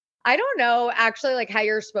day? I don't know actually like how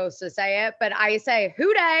you're supposed to say it, but I say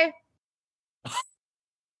who day.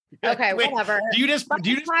 Okay, wait, whatever. Do you just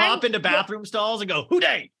pop into bathroom stalls and go who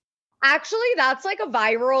day? Actually, that's like a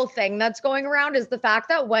viral thing that's going around, is the fact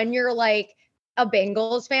that when you're like a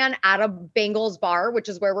Bengals fan at a Bengals bar, which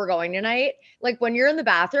is where we're going tonight, like when you're in the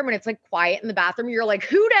bathroom and it's like quiet in the bathroom, you're like,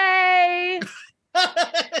 who day?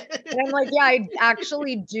 And I'm like, yeah, I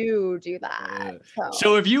actually do that.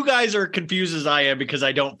 So if you guys are confused as I am because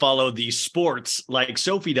I don't follow the sports like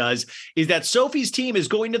Sophie does, is that Sophie's team is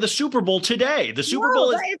going to the Super Bowl today. The Super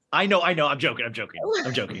Bowl is... I know. I'm joking.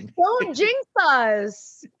 Don't jinx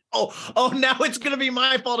us. Oh, now it's going to be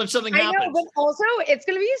my fault if something happens. I know, but also it's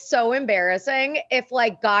going to be so embarrassing if,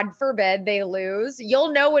 like, God forbid they lose.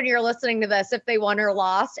 You'll know when you're listening to this if they won or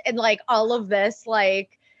lost, and like all of this,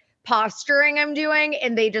 like, posturing I'm doing,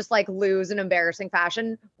 and they just like lose in embarrassing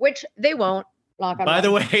fashion, which they won't. By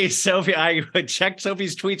the way, Sophie, I checked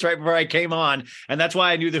Sophie's tweets right before I came on, and that's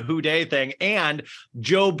why I knew the who day thing. And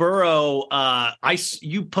Joe Burrow,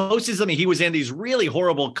 you posted something. He was in these really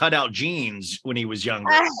horrible cutout jeans when he was younger.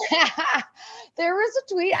 There was a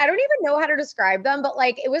tweet. I don't even know how to describe them, but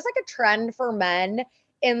like it was like a trend for men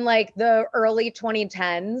in like the early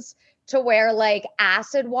 2010s to wear like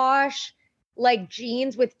acid wash, like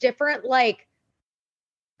jeans with different like,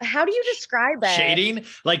 how do you describe it? Shading,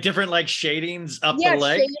 like different like shadings up the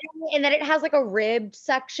leg. Shading, and then it has like a ribbed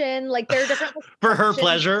section. Like there are different for her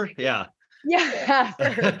pleasure. Yeah. Yeah, for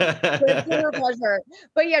her pleasure.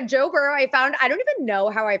 But yeah, Joe Burrow, I don't even know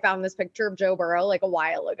how I found this picture of Joe Burrow like a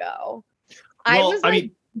while ago. I was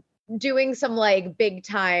doing some like big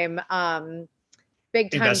time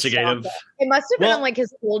big time investigative. stalker. It must have been Well- on like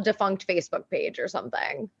his old defunct Facebook page or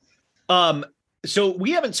something. So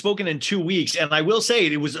we haven't spoken in 2 weeks, and I will say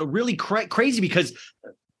it was a really crazy because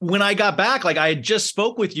when I got back, like I had just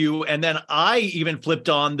spoke with you, and then I even flipped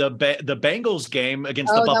on the Bengals game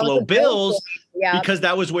against the Oh, that was Buffalo the Bills Bills game. Yeah. because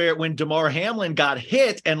that was when Damar Hamlin got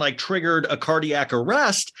hit and like triggered a cardiac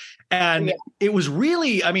arrest, and it was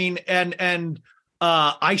really, I mean,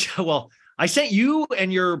 I sent you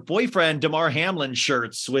and your boyfriend Damar Hamlin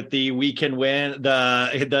shirts with the "We Can Win"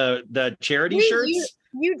 the charity Wait, shirts.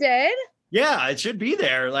 You did? Yeah, it should be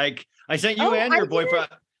there. Like I sent you and I your didn't- boyfriend.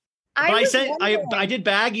 But I did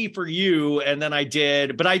baggy for you, and then I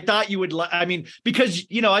did, but I thought you would, I mean, because,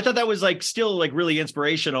 I thought that was like still like really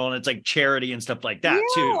inspirational, and it's like charity and stuff like that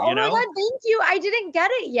too, Oh my God, thank you. I didn't get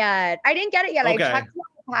it yet. Okay. I checked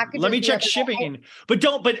the packages. Let me check the other shipping, day.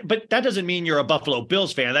 but that doesn't mean you're a Buffalo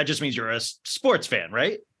Bills fan. That just means you're a sports fan,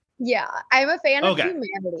 right? Yeah, I'm a fan of Okay.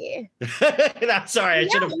 humanity. That's sorry.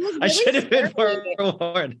 I should have been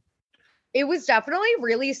forewarned. It was definitely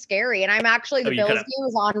really scary. And I'm actually, the Bills game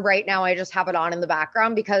is on right now. I just have it on in the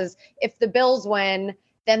background because if the Bills win,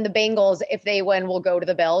 then the Bengals, if they win, will go to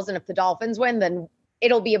the Bills. And if the Dolphins win, then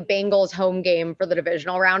it'll be a Bengals home game for the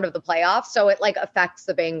divisional round of the playoffs. So it like affects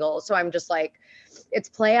the Bengals. So I'm just like, it's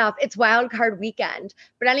playoff, it's wild card weekend.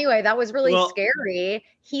 But anyway, that was really scary.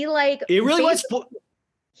 It really was.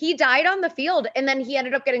 He died on the field, and then he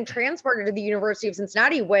ended up getting transported to the University of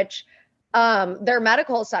Cincinnati, which their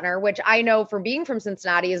medical center, which I know from being from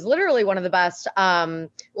Cincinnati is literally one of the best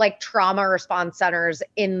like trauma response centers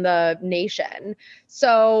in the nation.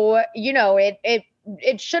 So,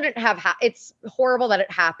 it shouldn't have, it's horrible that it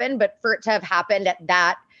happened, but for it to have happened at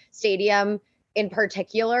that stadium in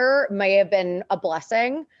particular may have been a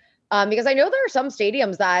blessing. Because I know there are some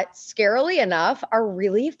stadiums that, scarily enough, are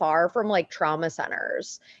really far from like trauma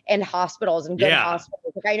centers and hospitals and good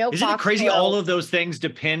hospitals. Like I know, isn't it crazy? All of those things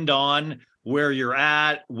depend on where you're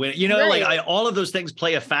at. When all of those things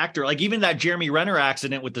play a factor. Like even that Jeremy Renner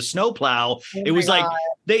accident with the snowplow, it was like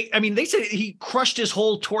they said he crushed his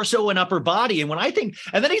whole torso and upper body. And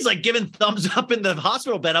and then he's like giving thumbs up in the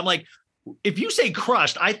hospital bed. I'm like, if you say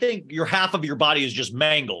crushed, I think your half of your body is just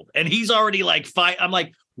mangled. And he's already like I'm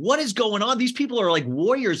like, what is going on? These people are like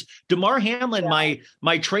warriors. Damar Hamlin,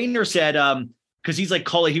 my trainer said, because he's like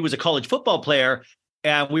he was a college football player,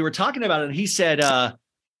 and we were talking about it, and he said,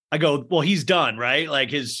 I go, well, he's done, right? Like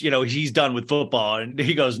he's done with football. And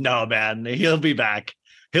he goes, no, man, he'll be back.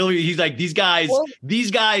 He's like, these guys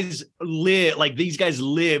live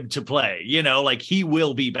to play, like he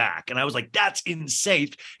will be back. And I was like, that's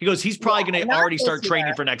insane. He goes, he's probably going to already start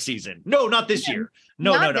training for next season. No, not this year.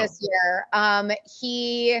 No. This year.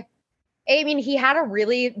 He had a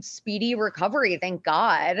really speedy recovery. Thank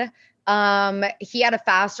God. He had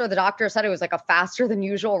the doctor said it was like a faster than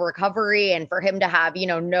usual recovery. And for him to have,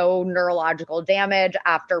 no neurological damage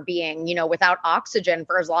after being, without oxygen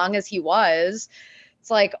for as long as he was, it's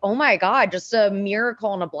like, oh my God, just a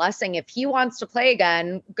miracle and a blessing. If he wants to play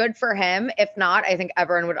again, good for him. If not, I think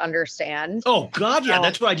everyone would understand. Oh God. Yeah.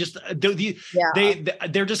 That's what I just,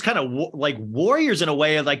 they're just kind of like warriors in a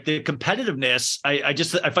way of like the competitiveness. I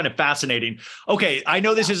find it fascinating. Okay. I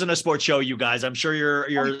know this isn't a sports show, you guys. I'm sure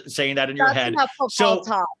you're saying that in your head. So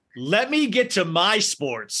let me get to my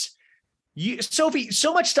sports. Sophie,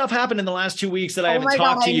 so much stuff happened in the last 2 weeks that I haven't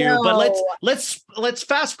talked to you, but let's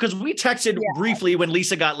fast, because we texted briefly when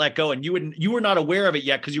Lisa got let go, and you were not aware of it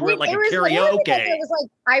yet because you were at like a karaoke. It was like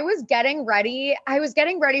I was getting ready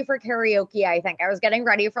for karaoke. I think I was getting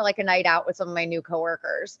ready for like a night out with some of my new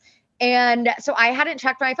coworkers. And so I hadn't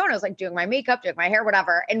checked my phone. I was like doing my makeup, doing my hair,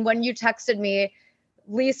 whatever. And when you texted me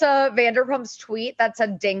Lisa Vanderpump's tweet that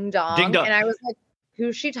said ding dong, and I was like,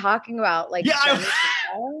 who's she talking about? Like,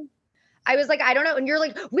 I was like, I don't know. And you're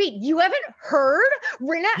like, wait, you haven't heard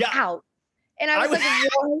Rinna out? And I was like,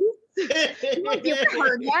 what? You haven't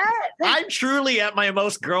heard yet? I'm truly at my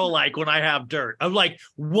most girl-like when I have dirt. I'm like,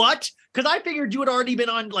 what? Because I figured you had already been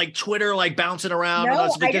on like Twitter, like bouncing around. No, I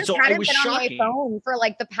just hadn't been on my phone for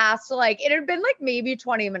like the past, it had been like maybe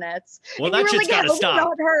 20 minutes. Well, that shit's got to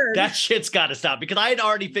stop. That shit's got to stop, because I had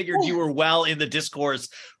already figured you were well in the discourse.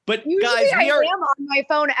 But usually guys, I am on my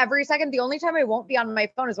phone every second. The only time I won't be on my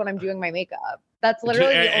phone is when I'm doing my makeup. That's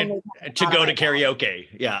literally the only time to go to karaoke.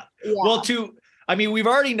 Yeah. Well, we've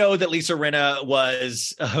already know that Lisa Rinna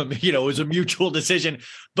was, was a mutual decision,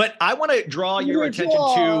 but I want to draw your attention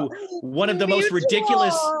to one of the most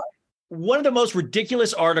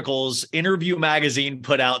ridiculous articles Interview Magazine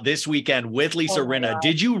put out this weekend with Lisa Rinna.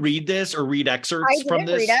 Did you read this or read excerpts from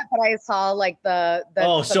this? I didn't read it, but I saw like the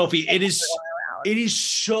Sophie, it is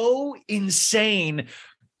so insane.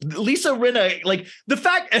 Lisa Rinna, like the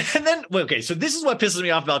fact, and then, okay, so this is what pisses me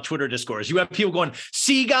off about Twitter discourse. You have people going,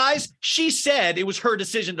 see, guys, she said it was her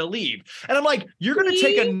decision to leave. And I'm like, you're going to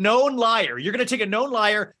take a known liar. You're going to take a known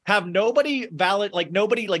liar, have nobody valid, like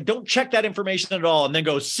nobody, like don't check that information at all. And then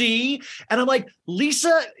go, see. And I'm like,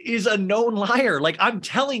 Lisa is a known liar. Like I'm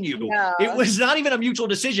telling you, it was not even a mutual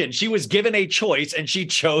decision. She was given a choice and she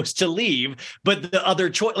chose to leave. But the other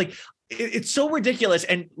choice, like, it's so ridiculous.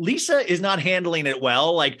 And Lisa is not handling it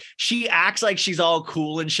well. Like she acts like she's all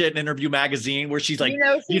cool and shit in Interview Magazine where she's like,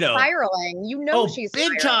 she's spiraling. She's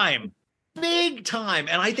big spiraling. big time.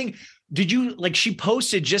 And I think, she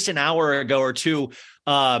posted just an hour ago or two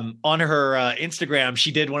on her Instagram,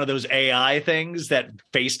 she did one of those AI things that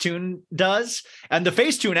Facetune does. And the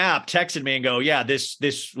Facetune app texted me and go, yeah,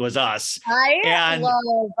 this was us.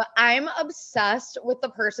 I'm obsessed with the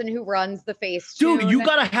person who runs the Facetune. Dude, you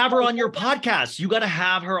got to have her on your podcast. You got to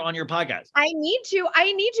have her on your podcast. I need to.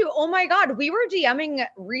 Oh my God. We were DMing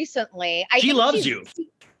recently. She loves you.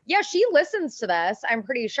 Yeah, she listens to this. I'm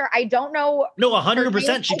pretty sure. I don't know. No,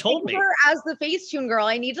 100%. She told me. Her as the Facetune girl,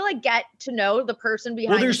 I need to get to know the person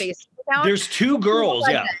behind the Facetune account. There's two girls.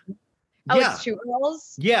 Yeah. It's two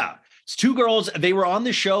girls. Yeah. It's two girls. They were on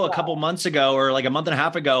the show a couple months ago or like a month and a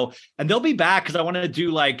half ago, and they'll be back because I want to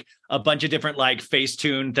do a bunch of different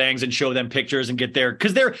Facetune things and show them pictures and get there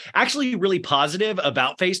because they're actually really positive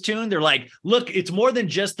about Facetune. They're like, look, it's more than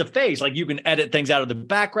just the face. Like you can edit things out of the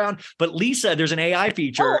background. But Lisa, there's an AI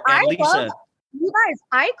feature, You guys,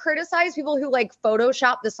 I criticize people who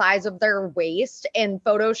Photoshop the size of their waist and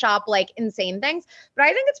Photoshop insane things, but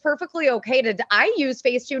I think it's perfectly okay I use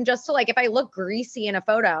Facetune just to if I look greasy in a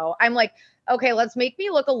photo, I'm like, okay, let's make me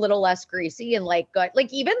look a little less greasy and good.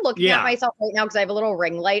 Even looking at myself right now, because I have a little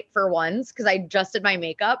ring light for once, because I just did my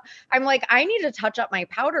makeup. I'm like, I need to touch up my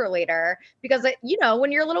powder later because,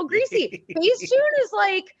 when you're a little greasy, Facetune is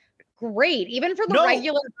great, even for the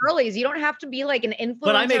regular girlies. You don't have to be an influencer.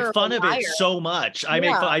 But I make fun of it so much.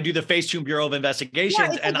 I do the Facetune Bureau of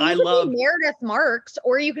Investigations, and I love Meredith Marks,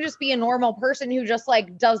 or you could just be a normal person who just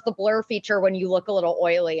does the blur feature when you look a little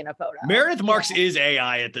oily in a photo. Meredith Marks is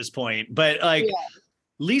AI at this point, but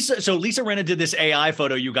Lisa Rinna did this AI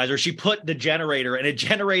photo, you guys, or she put the generator and it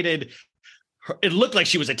generated. It looked like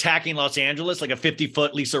she was attacking Los Angeles, like a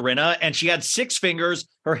 50-foot Lisa Rinna, and she had 6 fingers.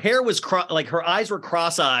 Her hair was her eyes were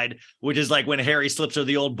cross-eyed, which is when Harry slips her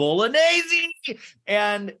the old bolognese.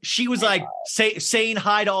 And she was saying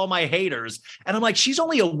hi to all my haters. And I'm like, she's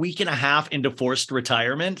only a week and a half into forced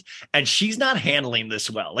retirement, and she's not handling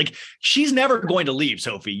this well. She's never going to leave,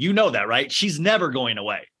 Sophie. You know that, right? She's never going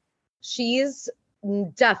away. She's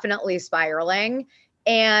definitely spiraling.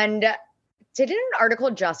 And didn't an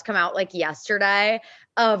article just come out yesterday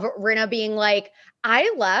of Rinna being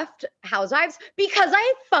I left Housewives because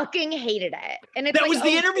I fucking hated it. And it's that was the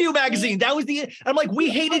Interview Magazine. I'm like, we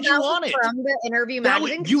hated you on it. From the Interview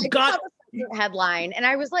Magazine. You got the headline. And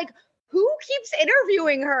I was like, who keeps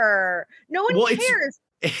interviewing her? No one cares.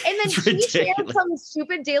 And then she shared some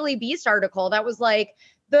stupid Daily Beast article that was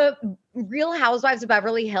the Real Housewives of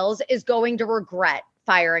Beverly Hills is going to regret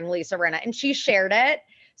firing Lisa Rinna. And she shared it.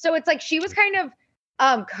 So it's she was kind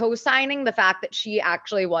of co-signing the fact that she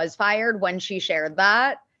actually was fired when she shared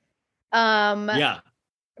that. So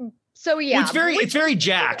yeah, it's very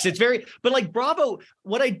Jax. It's very, but Bravo,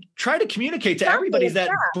 what I try to communicate to everybody is that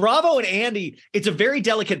Bravo and Andy, it's a very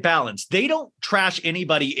delicate balance. They don't trash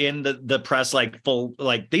anybody in the press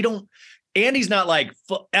they don't. Andy's not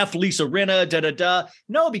F Lisa Rinna,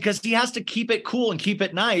 No, because he has to keep it cool and keep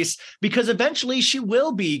it nice because eventually she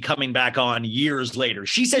will be coming back on years later.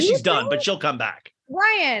 She says she's done, but she'll come back.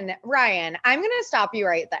 Ryan, I'm going to stop you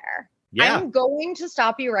right there. Yeah. I'm going to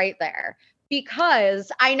stop you right there because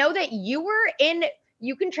I know that you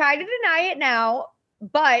can try to deny it now,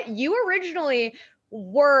 but you originally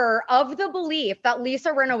were of the belief that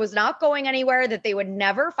Lisa Rinna was not going anywhere, that they would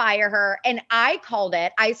never fire her. And I called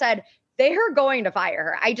it. I said, they are going to fire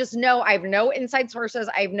her. I just know I have no inside sources.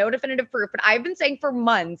 I have no definitive proof, but I've been saying for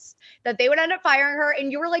months that they would end up firing her.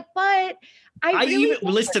 And you were like, but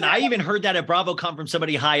I even heard that at BravoCon from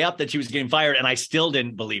somebody high up that she was getting fired, and I still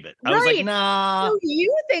didn't believe it. I was like, nah. So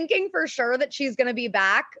you thinking for sure that she's going to be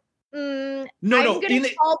back? No. I'm going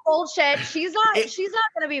to call bullshit. She's not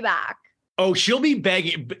going to be back. Oh, she'll be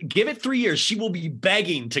begging. Give it 3 years. She will be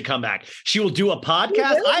begging to come back. She will do a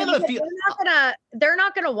podcast. I have a feeling they're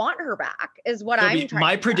not gonna want her back. Is what I'm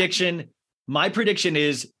trying. My prediction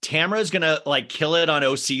is Tamara's gonna kill it on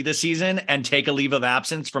OC this season and take a leave of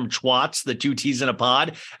absence from Twats, the 2 T's in a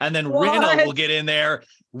pod, and then Rinna will get in there.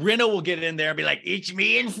 Rinna will get in there and be like, "It's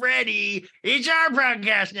me and Freddie. It's our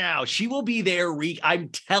podcast now." She will be there. I'm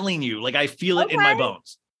telling you, I feel it in my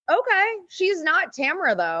bones. Okay. She's not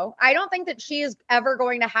Tamara, though. I don't think that she is ever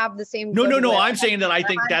going to have the same. No. goodwill I'm saying that I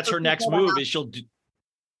think had that's for her next people to move have. is she'll do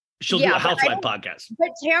Yeah, a but I housewife don't- podcast. But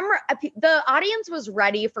Tamara, the audience was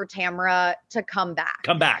ready for Tamara to come back.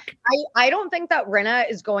 Come back. I don't think that Rinna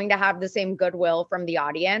is going to have the same goodwill from the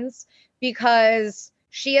audience because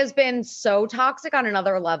she has been so toxic on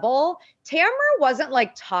another level. Tamara wasn't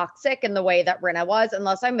like toxic in the way that Rinna was,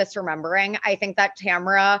 unless I'm misremembering. I think that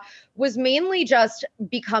Tamara was mainly just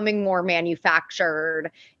becoming more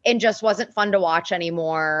manufactured and just wasn't fun to watch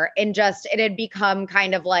anymore. And just, it had become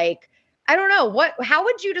kind of like, I don't know, how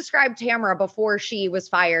would you describe Tamara before she was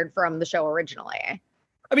fired from the show originally?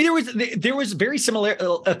 I mean, there was very similar,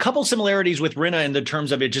 a couple similarities with Rinna in the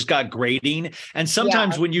terms of it just got grating. And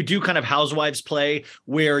sometimes when you do kind of housewives play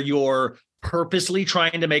where you're purposely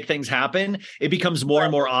trying to make things happen, it becomes more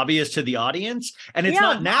and more obvious to the audience and it's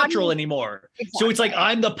not natural anymore. Exactly. So it's like,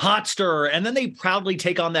 I'm the pot stirrer. And then they proudly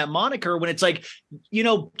take on that moniker when it's like,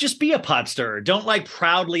 just be a pot stirrer. Don't like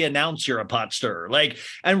proudly announce you're a pot stirrer. Like,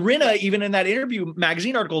 and Rinna, even in that interview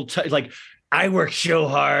magazine article, like, I worked so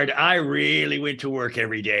hard. I really went to work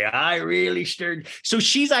every day. I really stirred. So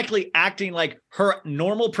she's actually acting like her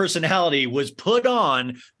normal personality was put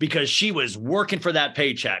on because she was working for that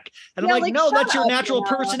paycheck. And I'm like, no, that's your natural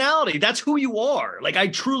personality. That's who you are. Like, I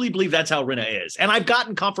truly believe that's how Rinna is. And I've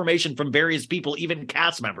gotten confirmation from various people, even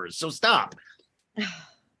cast members. So stop.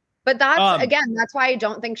 But that's, again, that's why I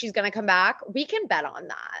don't think she's going to come back. We can bet on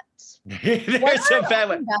that. There's a bad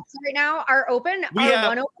one. Bets right now. Our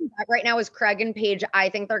one open bet right now is Craig and Paige. I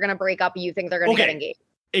think they're going to break up. You think they're going to get engaged.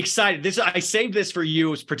 Excited. I saved this for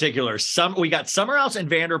you as particular. We got Summer House and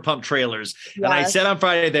Vanderpump trailers. Yes. And I said on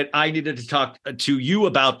Friday that I needed to talk to you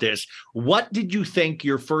about this. What did you think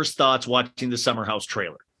your first thoughts watching the Summer House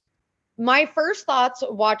trailer? My first thoughts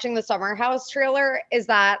watching the Summer House trailer is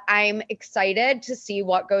that I'm excited to see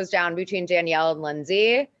what goes down between Danielle and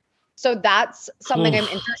Lindsay. So that's something I'm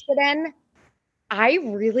interested in. I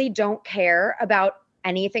really don't care about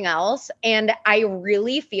anything else. And I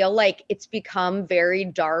really feel like it's become very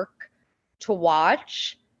dark to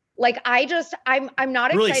watch. Like I'm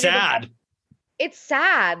not excited. Really sad. It's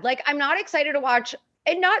sad. Like I'm not excited to watch,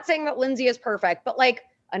 and not saying that Lindsay is perfect, but like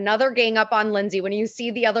another gang up on Lindsay when you see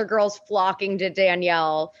the other girls flocking to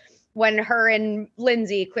Danielle. When her and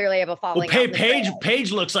Lindsay clearly have a falling out.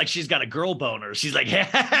 Paige looks like she's got a girl boner. She's like,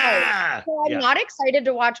 yeah. So I'm not excited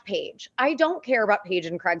to watch Paige. I don't care about Paige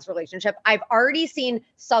and Craig's relationship. I've already seen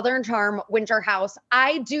Southern Charm, Winter House.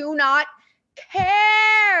 I do not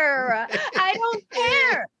care. I don't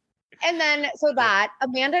care. And then, so that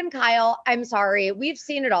Amanda and Kyle, I'm sorry. We've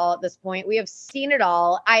seen it all at this point. We have seen it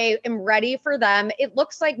all. I am ready for them. It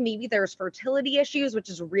looks like maybe there's fertility issues, which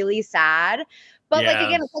is really sad. But like,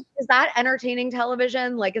 again, it's like, is that entertaining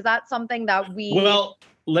television? Like, is that something that we... Well,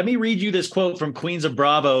 let me read you this quote from Queens of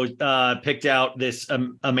Bravo, picked out this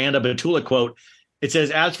Amanda Batula quote. It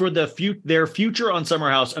says, as for their future on Summer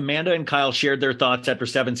House, Amanda and Kyle shared their thoughts after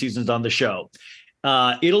 7 seasons on the show.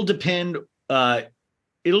 It'll depend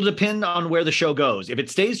on where the show goes. If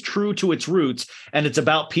it stays true to its roots and it's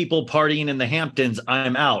about people partying in the Hamptons,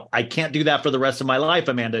 I'm out. I can't do that for the rest of my life,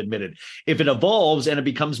 Amanda admitted. If it evolves and it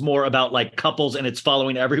becomes more about like couples and it's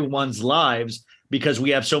following everyone's lives because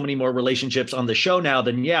we have so many more relationships on the show now,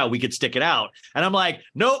 then yeah, we could stick it out. And I'm like,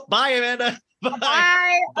 nope, bye, Amanda. Bye.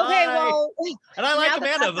 Bye. Okay, well, and I like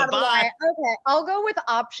Amanda, but bye. Okay, I'll go with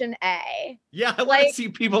option A. Yeah, I want to see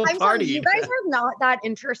people party. Sorry, you guys are not that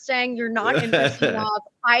interesting. You're not interesting enough.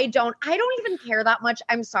 I don't even care that much.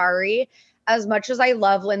 I'm sorry. As much as I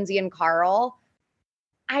love Lindsay and Carl,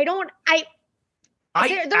 after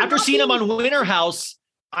seeing them on Winter House,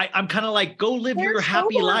 I'm kind of like, go live your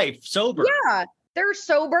happy life sober. Yeah, they're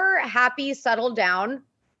sober, happy, settled down.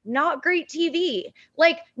 Not great TV.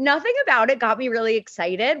 Like nothing about it got me really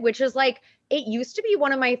excited, which is like, it used to be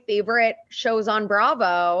one of my favorite shows on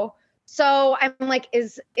Bravo. So I'm like,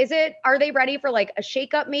 are they ready for like a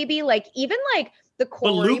shakeup maybe? Like even like the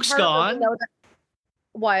Corey But Luke's gone.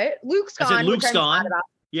 What? Luke's gone. I said Luke's gone.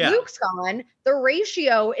 Yeah. Luke's gone. The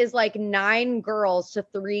ratio is like 9 girls to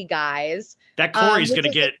 3 guys. That Corey's going to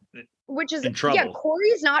get in trouble. Yeah,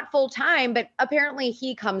 Corey's not full time, but apparently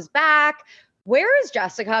he comes back. Where is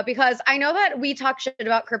Jessica? Because I know that we talk shit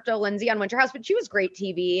about Crypto Lindsay on Winter House, but she was great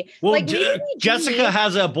TV. Well, like, Jessica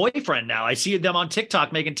has a boyfriend now. I see them on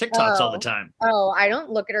TikTok making TikToks all the time. Oh, I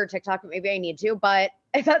don't look at her TikTok, but maybe I need to. But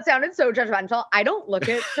that sounded so judgmental. I don't look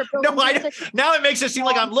at Crypto No, Lindsay. now it makes it seem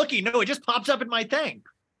like I'm looking. No, it just pops up in my thing.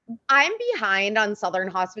 I'm behind on Southern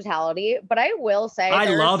Hospitality, but I will say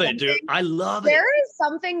I love it, dude. I love it. There is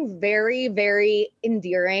something very, very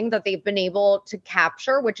endearing that they've been able to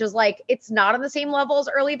capture, which is like, it's not on the same level as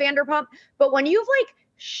early Vanderpump, but when you have like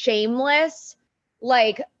shameless,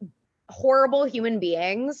 like horrible human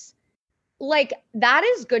beings, like that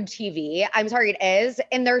is good TV. I'm sorry, it is.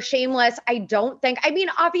 And they're shameless. I mean,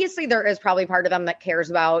 obviously there is probably part of them that cares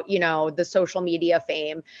about, you know, the social media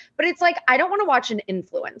fame, but it's like, I don't want to watch an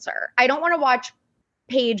influencer. I don't want to watch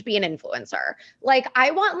Paige be an influencer. Like I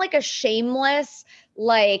want like a shameless,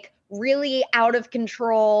 like really out of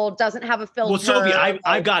control, doesn't have a filter. Well, Sophie,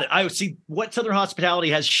 I've got it. I see what Southern Hospitality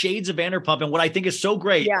has shades of Vanderpump. And what I think is so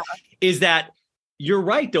great is that you're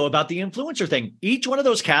right, though, about the influencer thing. Each one of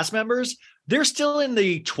those cast members, they're still in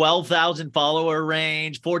the 12,000 follower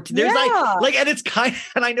range, 14. There's like, and it's kind of,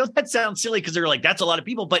 and I know that sounds silly because they're like, that's a lot of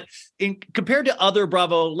people, but compared to other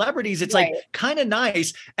Bravo celebrities, it's like kind of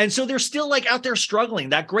nice. And so they're still like out there struggling.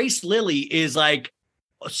 That Grace Lilly is like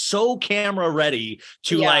so camera ready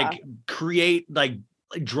to like create like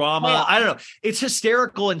drama. I don't know. It's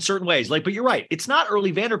hysterical in certain ways. Like, but you're right. It's not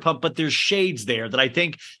early Vanderpump, but there's shades there that I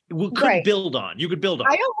think could build on. You could build on.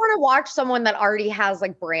 I don't want to watch someone that already has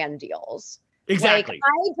like brand deals. Exactly. Like,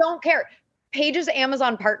 I don't care. Paige's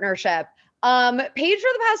Amazon partnership. Paige for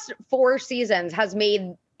the past 4 seasons has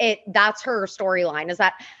made it. That's her storyline, is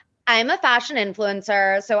that I'm a fashion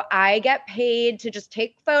influencer. So I get paid to just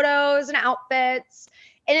take photos and outfits.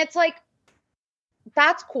 And it's like,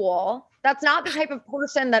 that's cool. That's not the type of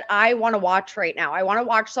person that I want to watch right now. I want to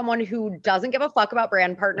watch someone who doesn't give a fuck about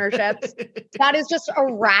brand partnerships. That is just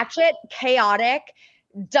a ratchet, chaotic,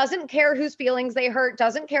 doesn't care whose feelings they hurt,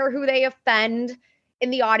 doesn't care who they offend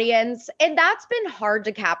in the audience. And that's been hard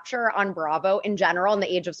to capture on Bravo in general in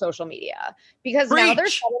the age of social media, because now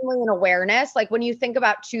there's suddenly an awareness. Like when you think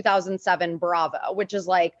about 2007 Bravo, which is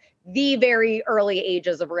like the very early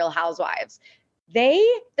ages of Real Housewives,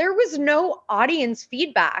 there was no audience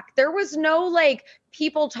feedback. There was no like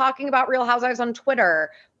people talking about Real Housewives on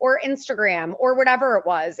Twitter or Instagram or whatever it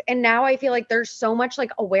was. And now I feel like there's so much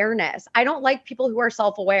like awareness. I don't like people who are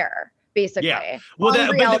self-aware, basically. Yeah. Well,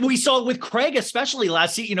 but we saw it with Craig, especially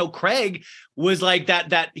last season. You know, Craig was like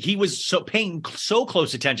that he was paying so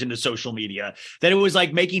close attention to social media that it was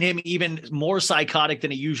like making him even more psychotic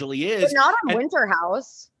than he usually is. But not on Winter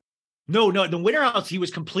House. No, the Winter House, he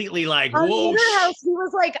was completely like, on whoa. Winter House, he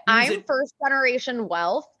was like, I'm first generation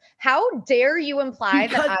wealth. How dare you imply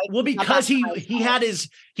because he had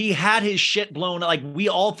his shit blown. Like we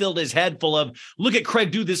all filled his head full of, look at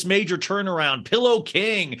Craig do this major turnaround, Pillow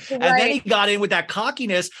King. Right. And then he got in with that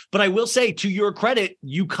cockiness. But I will say, to your credit,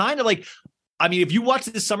 you kind of like, I mean, if you watch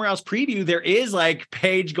the Summer House preview, there is like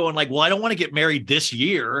Paige going like, well, I don't want to get married this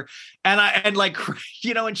year. And like,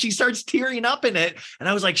 you know, and she starts tearing up in it. And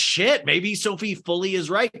I was like, shit, maybe Sophie fully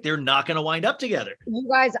is right. They're not going to wind up together. You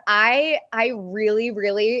guys, I really,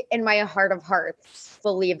 really, in my heart of hearts,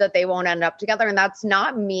 believe that they won't end up together. And that's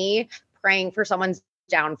not me praying for someone's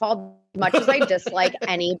downfall. Much as I dislike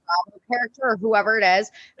any Bravo character or whoever it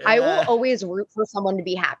is, I will always root for someone to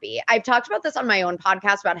be happy. I've talked about this on my own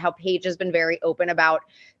podcast about how Paige has been very open about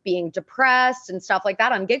being depressed and stuff like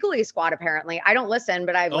that on Giggly Squad. Apparently, I don't listen,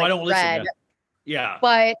 but I've read. Listen, yeah.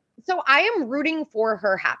 But so I am rooting for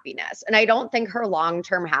her happiness, and I don't think her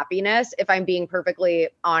long-term happiness, if I'm being perfectly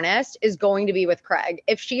honest, is going to be with Craig.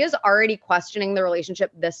 If she is already questioning the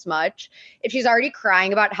relationship this much, if she's already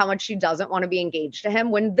crying about how much she doesn't want to be engaged to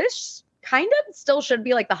him, when this kind of still should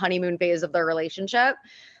be like the honeymoon phase of their relationship.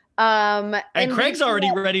 And Craig's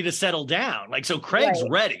already ready to settle down. Like, so Craig's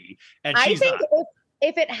ready, and she's not.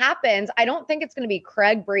 If it happens, I don't think it's going to be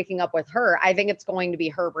Craig breaking up with her. I think it's going to be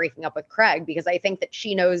her breaking up with Craig, because I think that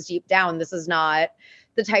she knows deep down this is not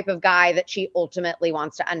the type of guy that she ultimately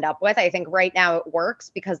wants to end up with. I think right now it works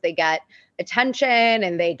because they get attention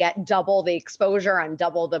and they get double the exposure on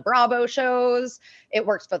double the Bravo shows. It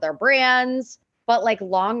works for their brands. But like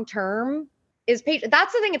long term, is Paige,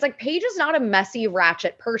 that's the thing. It's like Paige is not a messy,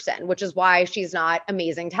 ratchet person, which is why she's not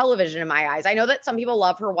amazing television in my eyes. I know that some people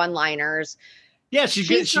love her one-liners. Yeah, she's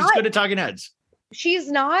good. She's good at talking heads.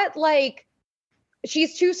 She's not like,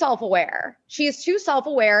 she's too self-aware. She's too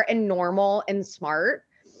self-aware and normal and smart,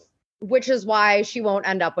 which is why she won't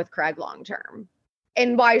end up with Craig long-term,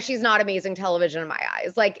 and why she's not amazing television in my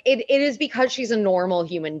eyes. Like it is because she's a normal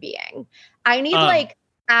human being. I need like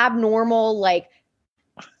abnormal, like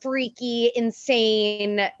freaky,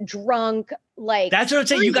 insane, drunk, like. That's what I'm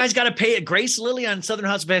saying. You guys got to pay it. Grace Lilly on Southern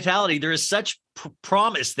Hospitality. There is such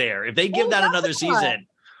promise there. If they give that another season.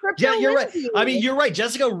 Yeah, you're right. I mean, you're right.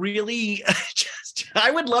 Jessica really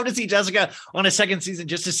I would love to see Jessica on a second season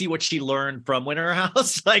just to see what she learned from Winter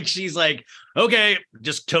House. Like, she's like, okay,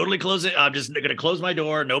 just totally close it. I'm just going to close my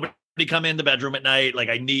door. Nobody come in the bedroom at night. Like,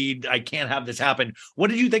 I can't have this happen. What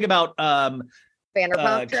did you think about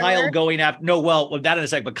Vanderpump Kyle going after, no, well, that in a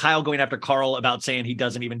sec, but Kyle going after Carl about saying he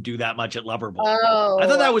doesn't even do that much at Loverboy. Oh, I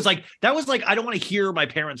thought that was like, I don't want to hear my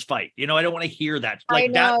parents fight. You know, I don't want to hear that.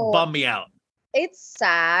 Like, that bummed me out. It's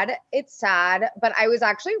sad. It's sad. But I was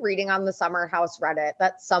actually reading on the Summer House Reddit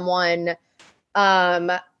that someone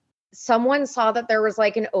saw that there was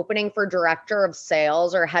like an opening for director of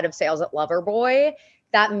sales or head of sales at Loverboy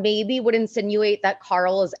that maybe would insinuate that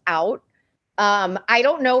Carl is out. I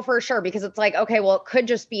don't know for sure because it's like, okay, well, it could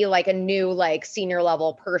just be like a new, like, senior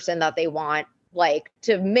level person that they want, like,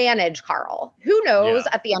 to manage Carl. Who knows?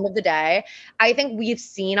 At the end of the day, I think we've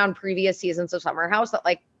seen on previous seasons of Summer House that,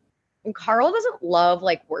 like, Carl doesn't love,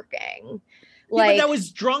 like, working. Like, but that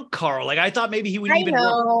was drunk Carl. Like, I thought maybe he would even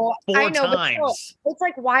work 4 times. It's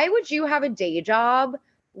like, why would you have a day job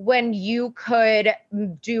when you could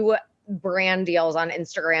do brand deals on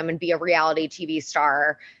Instagram and be a reality TV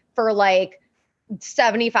star for like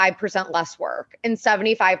 75% less work and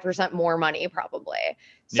 75% more money probably.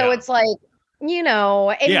 So it's like, you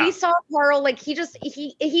know, and we saw Carl, like,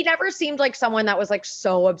 he never seemed like someone that was like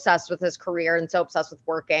so obsessed with his career and so obsessed with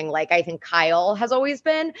working. Like, I think Kyle has always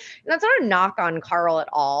been, and that's not a knock on Carl at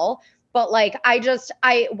all. But like,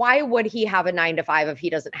 why would he have a 9-to-5 if he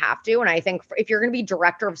doesn't have to? And I think if you're going to be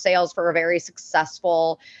director of sales for a very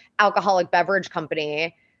successful alcoholic beverage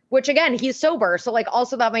company, which again, he's sober. So like,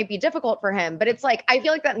 also that might be difficult for him, but it's like, I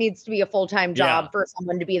feel like that needs to be a full-time job for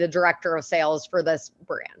someone to be the director of sales for this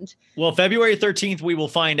brand. Well, February 13th, we will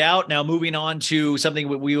find out. Now, moving on to something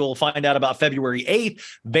we will find out about February 8th,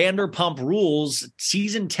 Vanderpump Rules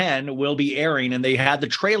season 10 will be airing, and they had the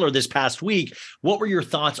trailer this past week. What were your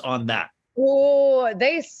thoughts on that? Oh,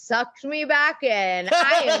 they sucked me back in.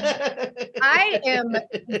 I am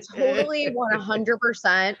totally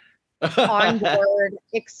 100% on board,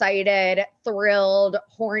 excited, thrilled,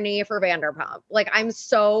 horny for Vanderpump. Like, I'm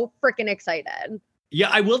so freaking excited. Yeah,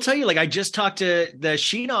 I will tell you, like, I just talked to the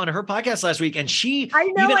Sheena on her podcast last week, and she,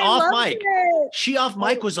 she off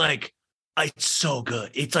mic was like, it's so good.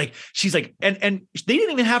 It's like, she's like, and they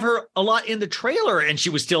didn't even have her a lot in the trailer, and she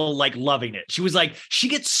was still like loving it. She was like, she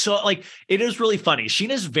gets so, like, it is really funny.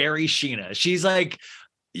 Sheena's very Sheena. She's like,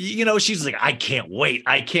 you know, she's like, I can't wait.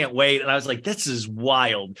 And I was like, this is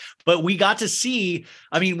wild. But we got to see,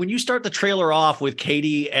 I mean, when you start the trailer off with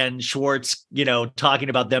Katie and Schwartz, you know, talking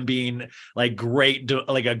about them being like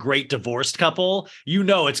a great divorced couple, you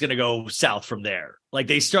know, it's going to go south from there. Like,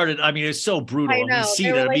 they started, I mean, it's so brutal. I know. And we see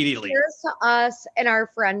that like, immediately. Here's to us and our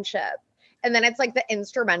friendship. And then it's like the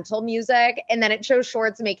instrumental music. And then it shows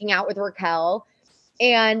Schwartz making out with Raquel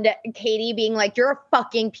and Katie being like, you're a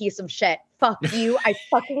fucking piece of shit. Fuck you. I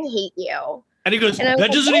fucking hate you. And he goes,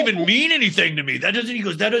 that doesn't even mean anything to me. That doesn't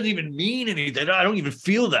even mean anything. I don't even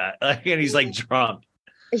feel that. And he's like drunk.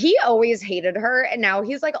 He always hated her. And now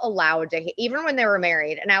he's like allowed to hate, even when they were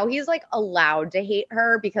married. And now he's like allowed to hate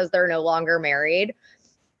her because they're no longer married.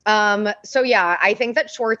 So yeah, I think that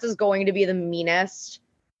Schwartz is going to be the meanest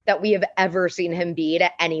that we have ever seen him be to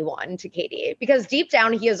anyone, to Katie, because deep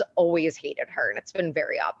down he has always hated her. And it's been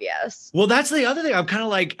very obvious. Well, that's the other thing. I'm kind of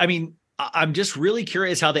like, I mean, I'm just really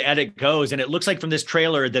curious how the edit goes. And it looks like from this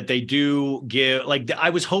trailer that they do give, like,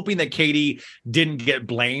 I was hoping that Katie didn't get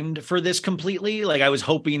blamed for this completely. Like, I was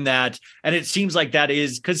hoping that, and it seems like that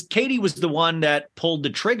is because Katie was the one that pulled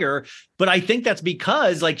the trigger. But I think that's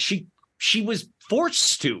because like she was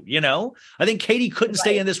forced to, you know, I think Katie couldn't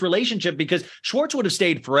stay in this relationship because Schwartz would have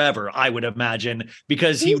stayed forever, I would imagine,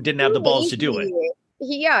 because he didn't have the balls to do it.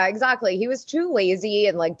 Yeah, exactly. He was too lazy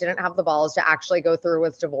and like didn't have the balls to actually go through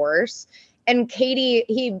with divorce. And Katie,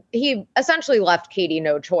 he essentially left Katie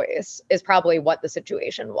no choice is probably what the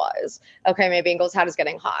situation was. Okay, my Bengals hat is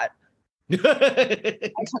getting hot. I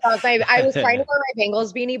was trying to wear my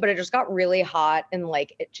Bengals beanie, but it just got really hot and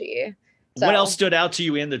like itchy. So, what else stood out to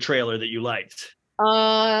you in the trailer that you liked?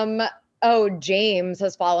 Oh, James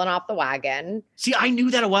has fallen off the wagon. See, I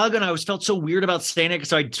knew that a while ago, and I always felt so weird about saying it,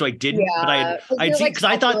 so I didn't. Yeah, but I'd seen, because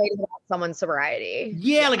I thought about someone's sobriety.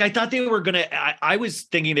 Yeah, like I thought they were gonna. I was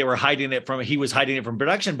thinking they were hiding it from. He was hiding it from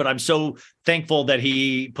production, but I'm so thankful that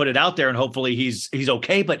he put it out there, and hopefully he's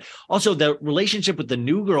okay. But also, the relationship with the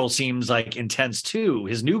new girl seems like intense too.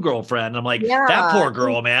 His new girlfriend. I'm like, that poor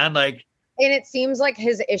girl, man. Like, and it seems like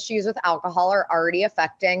his issues with alcohol are already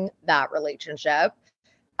affecting that relationship.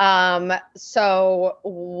 So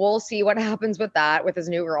we'll see what happens with that with his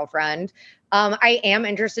new girlfriend. I am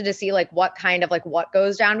interested to see like what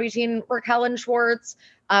goes down between Raquel and Schwartz.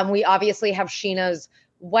 We obviously have Sheena's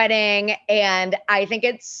wedding, and I think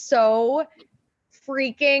it's so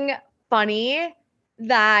freaking funny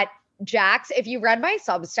that Jax, if you read my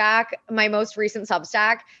Substack, my most recent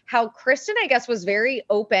Substack, how Kristen, I guess, was very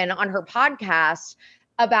open on her podcast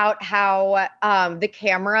about how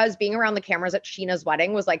being around the cameras at Sheena's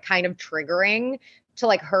wedding was like kind of triggering to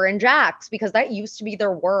like her and Jax, because that used to be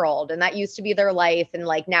their world and that used to be their life. And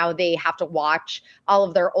like now they have to watch all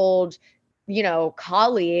of their old,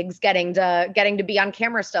 colleagues getting to be on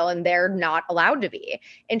camera still, and they're not allowed to be.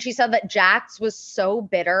 And she said that Jax was so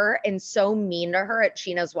bitter and so mean to her at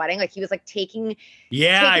Sheena's wedding. Like he was like taking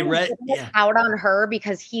out on her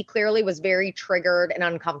because he clearly was very triggered and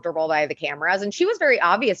uncomfortable by the cameras. And she was very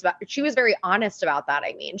honest about that.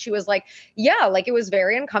 I mean, she was like, yeah, like it was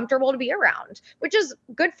very uncomfortable to be around, which is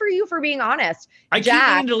good for you for being honest. I keep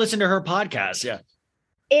needing to listen to her podcast. Yeah.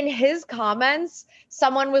 In his comments,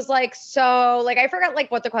 someone was like, so like, I forgot like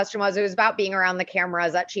what the question was. It was about being around the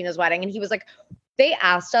cameras at Sheena's wedding. And he was like, they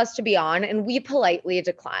asked us to be on and we politely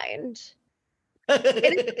declined. Is that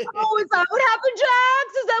what happened,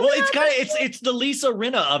 Jax? Is that well, it's kind of, it's the Lisa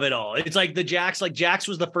Rinna of it all. It's like Jax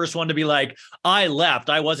was the first one to be like, I left,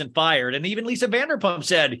 I wasn't fired. And even Lisa Vanderpump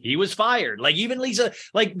said he was fired. Like even Lisa,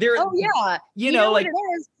 like they're, oh yeah. You know like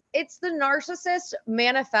what it is? It's the narcissist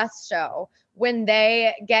manifesto when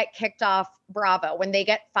they get kicked off Bravo, when they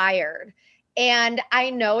get fired. And I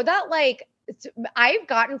know that like I've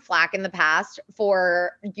gotten flack in the past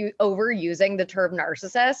for overusing the term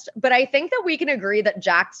narcissist, but I think that we can agree that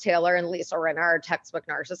Jax Taylor and Lisa Rinna are textbook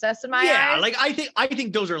narcissists in my eyes. Yeah, like I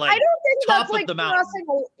think those are like I don't think top that's of like the mountain.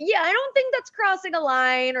 I don't think that's crossing a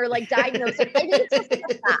line or like diagnosing. I think it's just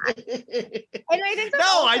that. And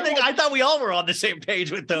I think I thought we all were on the same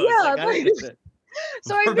page with those. Yeah,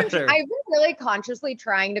 so I've been really consciously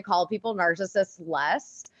trying to call people narcissists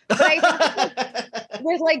less. But I think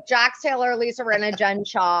with like Jax Taylor, Lisa Rinna, Jen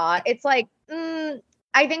Shah, it's like,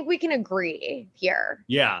 I think we can agree here.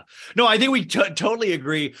 Yeah. No, I think we totally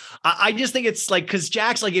agree. I just think it's like, because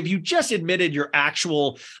Jax, like if you just admitted your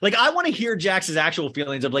actual, like I want to hear Jax's actual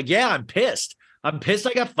feelings of like, yeah, I'm pissed. I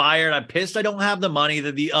got fired. I'm pissed I don't have the money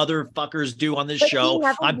that the other fuckers do on this show.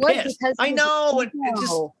 I'm pissed. I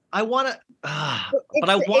know. I want to, but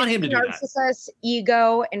I want him to do that. Narcissist,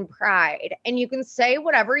 ego, and pride. And you can say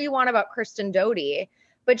whatever you want about Kristen Doty,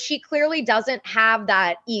 but she clearly doesn't have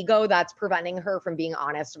that ego that's preventing her from being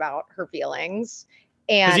honest about her feelings.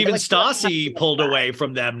 And even Stassi pulled away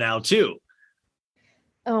from them now too.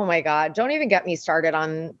 Oh my God. Don't even get me started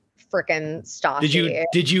on frickin' Stassi.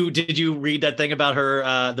 Did you read that thing about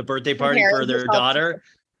her, the birthday party for their daughter?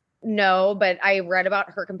 No, but I read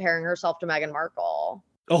about her comparing herself to Meghan Markle.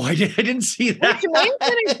 Oh, I didn't see that.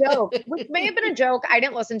 Which may have been a joke. I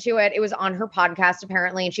didn't listen to it. It was on her podcast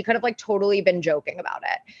apparently, and she could have like totally been joking about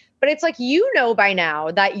it. But it's like, by now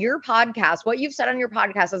that your podcast, what you've said on your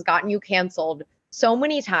podcast has gotten you canceled so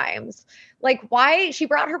many times. Like why she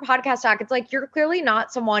brought her podcast back. It's like, you're clearly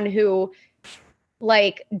not someone who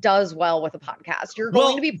like does well with a podcast. You're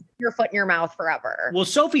going to be putting your foot in your mouth forever. Well,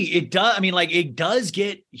 Sophie, it does. I mean, like it does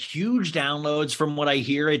get huge downloads from what I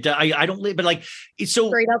hear. I don't live, but like it's so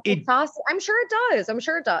straight up. I'm sure it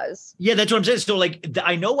does. Yeah, that's what I'm saying. So like,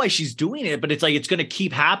 I know why she's doing it, but it's like, it's going to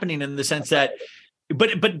keep happening in the sense that,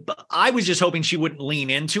 but I was just hoping she wouldn't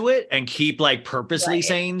lean into it and keep like purposely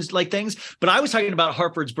saying like things. But I was talking about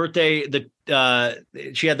Hartford's birthday.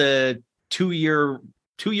 She had the two-year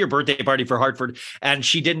birthday party for Hartford, and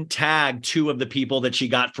she didn't tag two of the people that she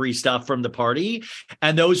got free stuff from the party.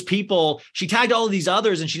 And those people, she tagged all of these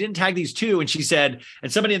others and she didn't tag these two. And she said,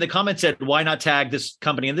 and somebody in the comments said, why not tag this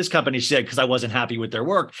company and this company? She said, because I wasn't happy with their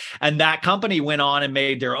work. And that company went on and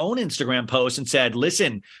made their own Instagram post and said,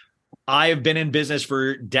 listen, I have been in business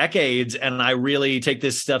for decades and I really take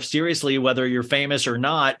this stuff seriously, whether you're famous or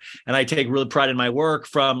not. And I take real pride in my work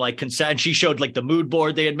from like consent. She showed like the mood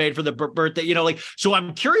board they had made for the birthday, like, so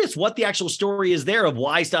I'm curious what the actual story is there of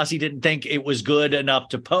why Stassi didn't think it was good enough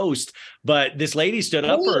to post, but this lady stood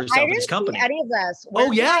up for herself in this company. Any of this.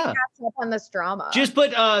 Oh yeah. Up on this drama. Just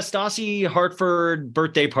put Stassi Hartford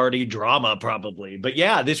birthday party drama probably. But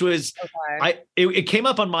yeah, this was, it came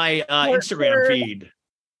up on my Instagram feed.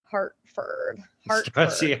 Hartford.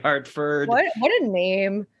 Stassi Hartford. What a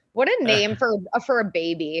name. What a name for a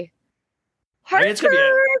baby. Hartford.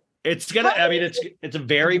 It's a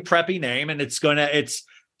very preppy name, and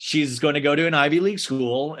she's going to go to an Ivy League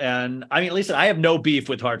school. And I mean, listen, I have no beef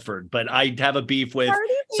with Hartford, but I have a beef with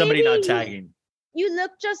somebody not tagging. You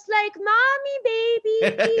look just like mommy,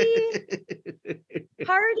 baby.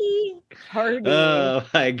 Hardy. Oh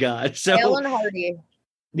my God. Hale So and Hardy.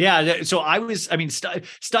 yeah. So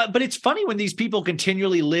but it's funny when these people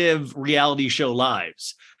continually live reality show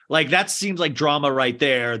lives. Like that seems like drama right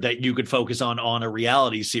there that you could focus on a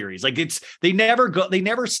reality series. Like they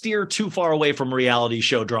never steer too far away from reality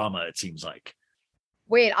show drama. It seems like.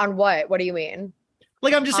 Wait, on what? What do you mean?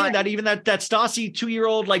 Like I'm just saying that even that Stassi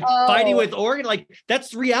 2-year-old like fighting with Oregon, like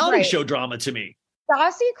that's reality show drama to me.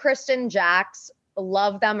 Stassi, Kristen, Jax,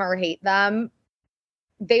 love them or hate them.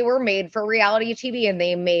 They were made for reality TV and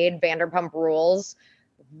they made Vanderpump Rules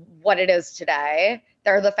what it is today.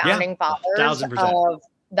 They're the founding fathers 1000%. of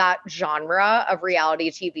that genre of reality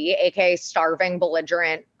TV, aka starving,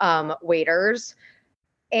 belligerent waiters.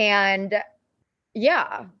 And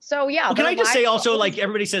so well, can I just say also, like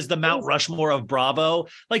everybody says the Mount Rushmore of Bravo,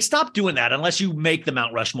 like stop doing that unless you make the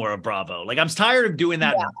Mount Rushmore of Bravo. Like I'm tired of doing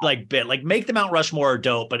that like bit, like make the Mount Rushmore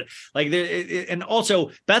dope, but like and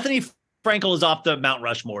also Bethany Frankel is off the Mount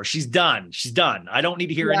Rushmore. She's done. I don't need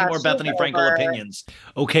to hear any more Bethany Frankel opinions.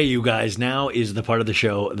 Okay, you guys, now is the part of the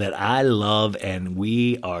show that I love, and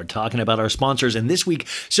we are talking about our sponsors. And this week,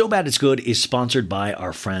 So Bad It's Good is sponsored by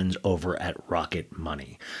our friends over at Rocket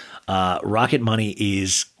Money. Rocket Money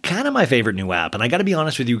is kind of my favorite new app. And I got to be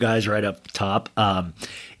honest with you guys right up top,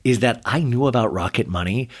 is that I knew about Rocket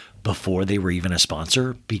Money before they were even a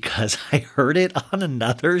sponsor because I heard it on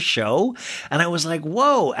another show and I was like,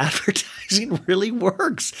 whoa, advertising really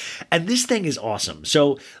works. And this thing is awesome.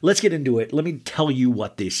 So let's get into it. Let me tell you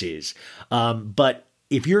what this is. But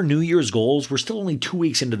if your New Year's goals, we're still only 2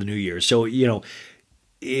 weeks into the New Year. So,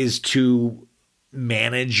 is to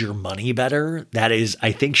manage your money better. That is,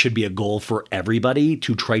 I think, should be a goal for everybody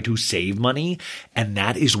to try to save money. And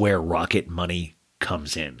that is where Rocket Money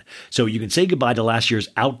comes in. So you can say goodbye to last year's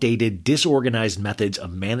outdated, disorganized methods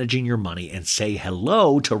of managing your money and say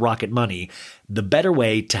hello to Rocket Money, the better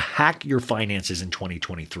way to hack your finances in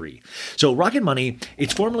 2023. So Rocket Money,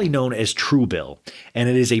 it's formerly known as Truebill, and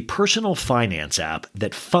it is a personal finance app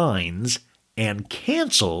that finds and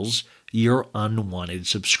cancels your unwanted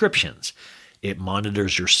subscriptions. It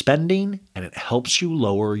monitors your spending and it helps you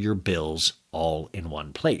lower your bills all in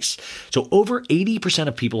one place. So over 80%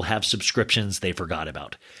 of people have subscriptions they forgot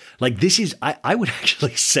about. Like this is, I would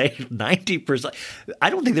actually say 90%. I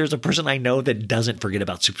don't think there's a person I know that doesn't forget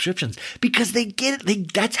about subscriptions because they get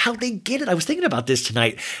it. That's how they get it. I was thinking about this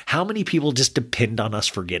tonight. How many people just depend on us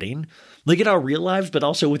forgetting? Look at our real lives, but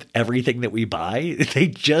also with everything that we buy, they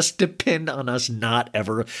just depend on us not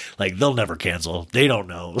ever, like they'll never cancel. They don't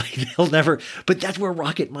know. Like they'll never, but that's where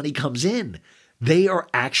Rocket Money comes in. They are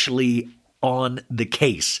actually on the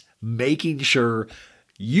case, making sure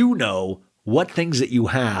you know what things that you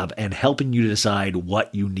have and helping you decide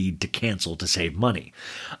what you need to cancel to save money.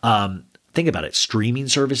 Think about it. Streaming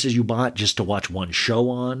services you bought just to watch one show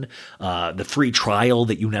on, the free trial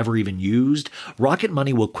that you never even used. Rocket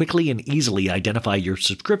Money will quickly and easily identify your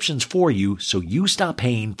subscriptions for you so you stop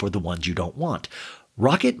paying for the ones you don't want.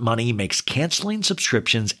 Rocket Money makes canceling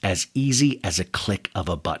subscriptions as easy as a click of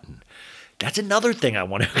a button. That's another thing I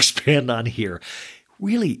want to expand on here.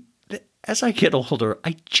 Really, as I get older,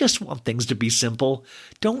 I just want things to be simple.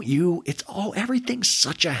 Don't you? Everything's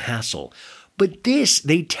such a hassle. But this,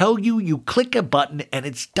 they tell you, you click a button and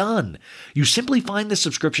it's done. You simply find the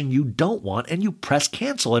subscription you don't want and you press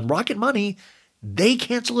cancel. And Rocket Money, they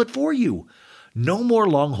cancel it for you. No more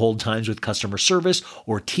long hold times with customer service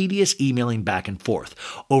or tedious emailing back and forth.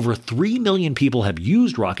 Over 3 million people have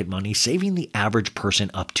used Rocket Money, saving the average person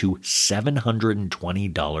up to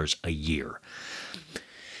 $720 a year.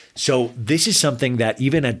 So this is something that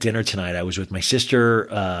even at dinner tonight, I was with my sister,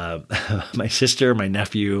 my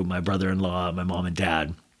nephew, my brother-in-law, my mom and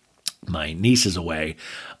dad. My niece is away.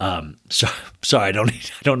 Sorry, I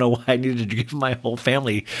don't know why I needed to give my whole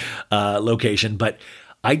family location, but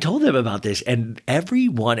I told them about this, and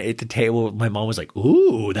everyone at the table, my mom was like,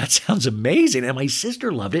 ooh, that sounds amazing. And my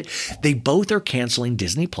sister loved it. They both are canceling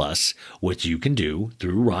Disney Plus, which you can do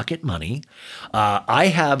through Rocket Money.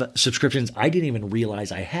 I have subscriptions I didn't even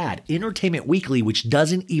realize I had. Entertainment Weekly, which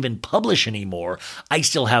doesn't even publish anymore, I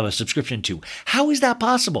still have a subscription to. How is that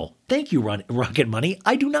possible? Thank you, Rocket Money.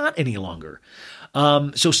 I do not any longer.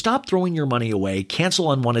 So stop throwing your money away,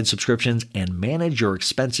 cancel unwanted subscriptions, and manage your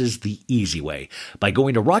expenses the easy way by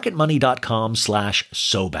going to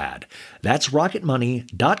rocketmoney.com/sobad. That's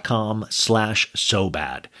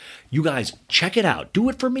rocketmoney.com/sobad. You guys, check it out. Do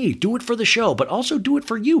it for me. Do it for the show, but also do it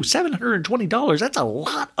for you. $720. That's a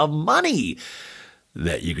lot of money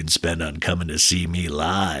that you can spend on coming to see me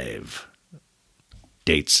live.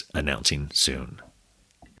 Dates announcing soon.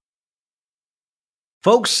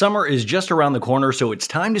 Folks, summer is just around the corner, so it's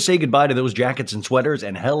time to say goodbye to those jackets and sweaters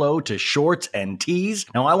and hello to shorts and tees.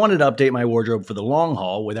 Now, I wanted to update my wardrobe for the long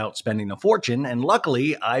haul without spending a fortune, and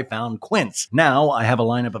luckily, I found Quince. Now, I have a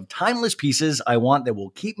lineup of timeless pieces I want that will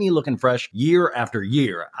keep me looking fresh year after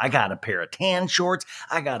year. I got a pair of tan shorts,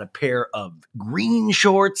 I got a pair of green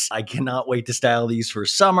shorts. I cannot wait to style these for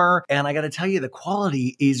summer, and I gotta tell you, the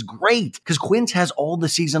quality is great, because Quince has all the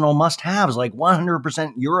seasonal must-haves, like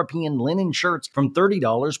 100% European linen shirts from $30,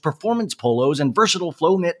 performance polos, and versatile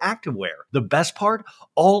flow knit activewear. The best part?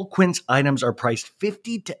 All Quince items are priced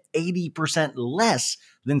 50 to 80% less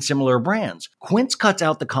than similar brands. Quince cuts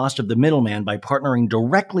out the cost of the middleman by partnering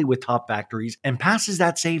directly with top factories and passes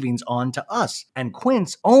that savings on to us. And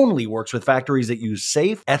Quince only works with factories that use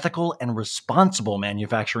safe, ethical, and responsible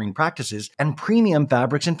manufacturing practices and premium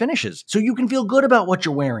fabrics and finishes, so you can feel good about what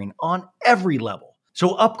you're wearing on every level.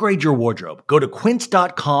 So upgrade your wardrobe. Go to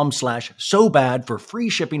quince.com/sobad for free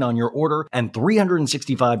shipping on your order and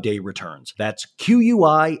 365-day returns. That's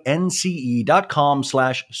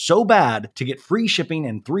QUINCE.com/sobad to get free shipping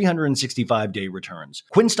and 365-day returns.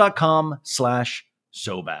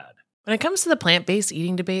 Quince.com/sobad. When it comes to the plant-based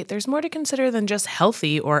eating debate, there's more to consider than just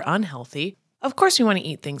healthy or unhealthy. Of course, we want to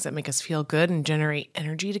eat things that make us feel good and generate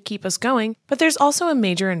energy to keep us going, but there's also a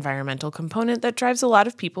major environmental component that drives a lot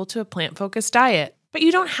of people to a plant-focused diet. But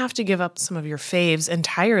you don't have to give up some of your faves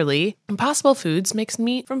entirely. Impossible Foods makes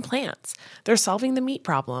meat from plants. They're solving the meat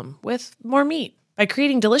problem with more meat. By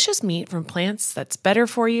creating delicious meat from plants that's better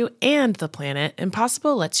for you and the planet,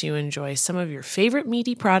 Impossible lets you enjoy some of your favorite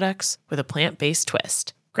meaty products with a plant-based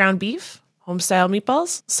twist. Ground beef, home-style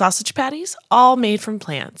meatballs, sausage patties, all made from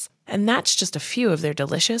plants. And that's just a few of their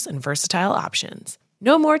delicious and versatile options.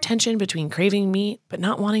 No more tension between craving meat but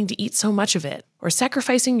not wanting to eat so much of it, or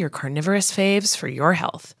sacrificing your carnivorous faves for your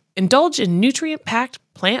health. Indulge in nutrient-packed,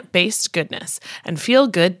 plant-based goodness and feel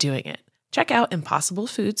good doing it. Check out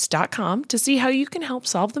ImpossibleFoods.com to see how you can help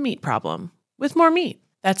solve the meat problem with more meat.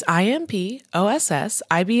 That's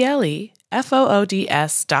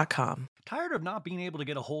IMPOSSIBLEFOODS.com. Tired of not being able to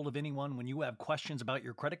get a hold of anyone when you have questions about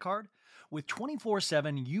your credit card? With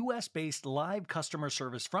 24/7 US-based live customer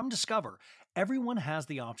service from Discover, everyone has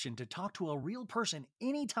the option to talk to a real person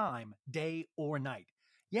anytime, day or night.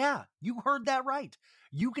 Yeah, you heard that right.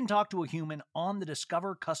 You can talk to a human on the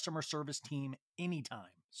Discover customer service team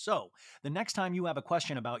anytime. So, the next time you have a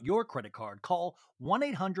question about your credit card, call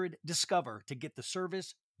 1-800-DISCOVER to get the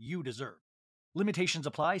service you deserve. Limitations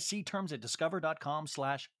apply. See terms at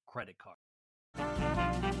discover.com/creditcard.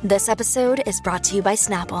 This episode is brought to you by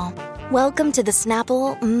Snapple. Welcome to the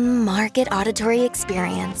Snapple Market Auditory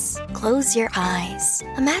Experience. Close your eyes.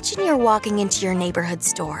 Imagine you're walking into your neighborhood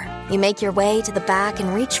store. You make your way to the back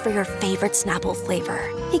and reach for your favorite Snapple flavor.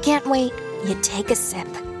 You can't wait. You take a sip.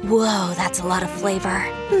 Whoa, that's a lot of flavor.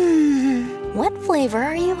 What flavor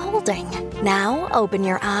are you holding? Now open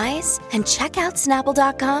your eyes and check out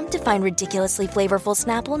Snapple.com to find ridiculously flavorful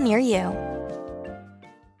Snapple near you.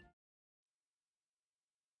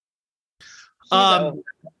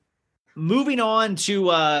 Moving on to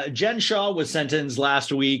Jen Shah was sentenced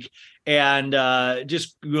last week, and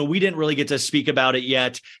we didn't really get to speak about it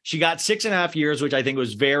yet. She got 6.5 years, which I think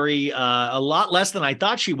was a lot less than I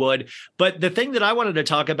thought she would. But the thing that I wanted to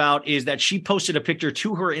talk about is that she posted a picture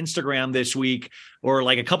to her Instagram this week, or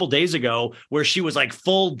like a couple days ago, where she was like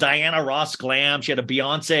full Diana Ross glam. She had a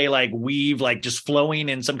Beyonce like weave, like just flowing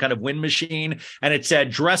in some kind of wind machine. And it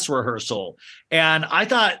said dress rehearsal. And I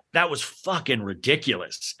thought that was fucking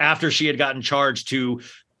ridiculous after she had gotten charged to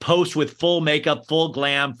post with full makeup, full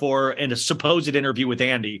glam in a supposed interview with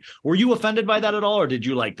Andy. Were you offended by that at all, or did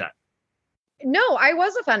you like that? No, I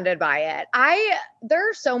was offended by it.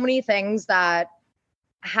 There are so many things that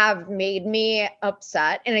have made me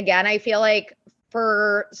upset. And again, I feel like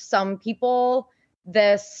for some people,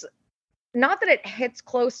 this, not that it hits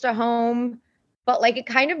close to home, but like it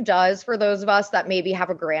kind of does for those of us that maybe have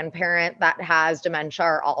a grandparent that has dementia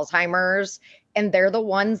or Alzheimer's, and they're the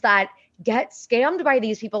ones that get scammed by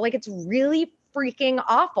these people. Like, it's really freaking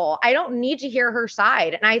awful. I don't need to hear her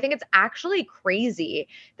side. And I think it's actually crazy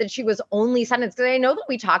that she was only sentenced, because I know that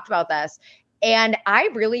we talked about this, and I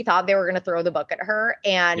really thought they were going to throw the book at her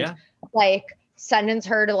and like sentence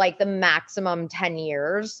her to like the maximum 10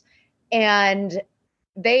 years. And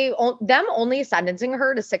them only sentencing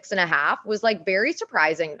her to 6.5 was like very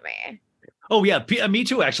surprising to me. Oh yeah. Me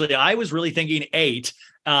too. Actually, I was really thinking 8.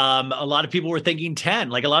 A lot of people were thinking 10,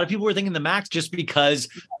 like a lot of people were thinking the max, just because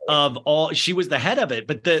of she was the head of it.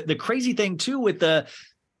 But the crazy thing too with the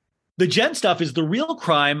Jen stuff is the real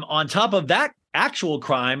crime on top of that actual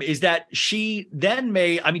crime is that she then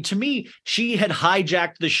to me, she had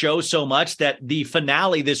hijacked the show so much that the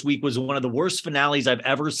finale this week was one of the worst finales I've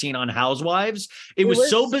ever seen on Housewives. It was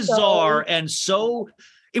so bizarre and so,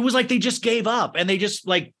 it was like they just gave up and they just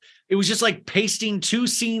like, it was just like pasting two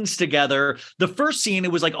scenes together. The first scene,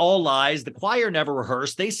 it was like all lies. The choir never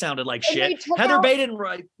rehearsed. They sounded like shit. Heather Bay didn't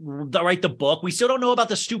write the book. We still don't know about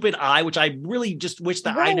the stupid eye, which I really just wish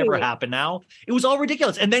the eye never happened now. It was all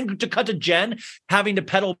ridiculous. And then to cut to Jen having to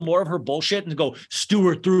peddle more of her bullshit and go,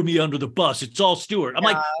 Stuart threw me under the bus. It's all Stuart. I'm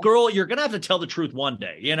like, girl, you're going to have to tell the truth one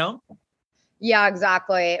day, you know? Yeah,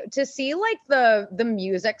 exactly. To see like the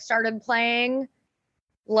music started playing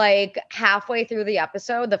like halfway through the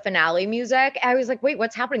episode, the finale music, I was like, wait,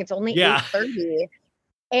 what's happening? It's only 8:30.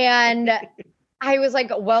 And I was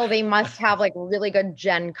like, well, they must have like really good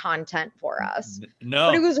Jen content for us.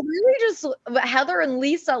 No. But it was really just Heather and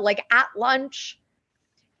Lisa like at lunch.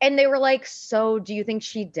 And they were like, so do you think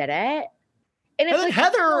she did it? And then like,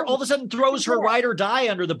 Heather all of a sudden throws her ride or die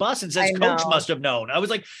under the bus and says, Coach must have known. I was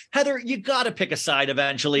like, Heather, you got to pick a side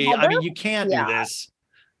eventually. I mean, you can't do this.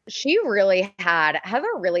 Heather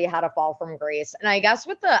really had a fall from grace. And I guess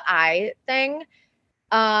with the eye thing,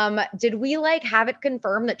 did we like have it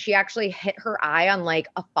confirmed that she actually hit her eye on like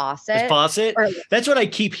a faucet? That's what I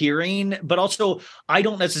keep hearing. But also, I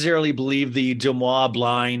don't necessarily believe the Demois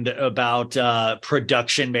blind about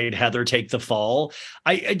production made Heather take the fall.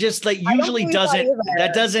 I just like usually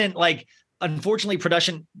doesn't like. Unfortunately,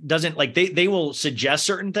 production doesn't like they will suggest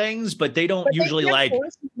certain things, but they don't usually like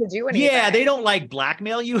they don't like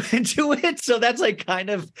blackmail you into it. So that's like kind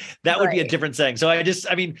of that would be a different thing. So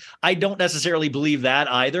I don't necessarily believe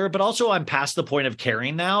that either, but also I'm past the point of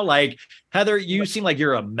caring now. Like Heather, you seem like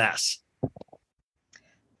you're a mess.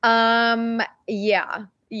 Yeah.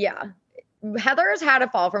 Heather has had a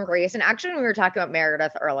fall from grace. And actually, when we were talking about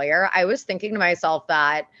Meredith earlier, I was thinking to myself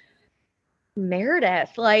that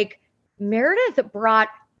Meredith brought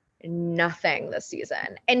nothing this season.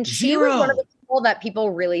 And she was one of the people that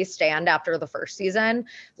people really stand after the first season.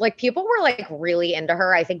 Like people were like really into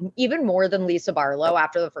her. I think even more than Lisa Barlow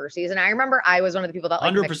after the first season. I remember I was one of the people that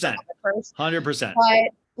like 100%.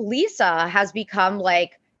 But Lisa has become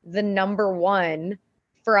like the number one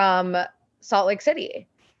from Salt Lake City.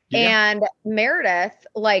 Yeah. And Meredith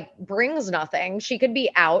like brings nothing. She could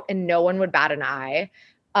be out and no one would bat an eye.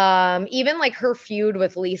 Even like her feud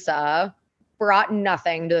with Lisa brought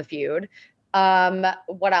nothing to the feud.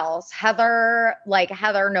 What else? Heather,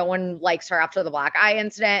 no one likes her after the black eye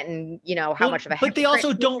incident and you know how much of a but they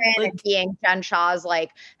also don't like being Jen Shah's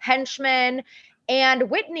like henchman. And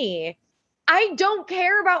Whitney, I don't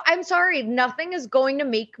care about, I'm sorry, nothing is going to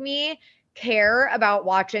make me care about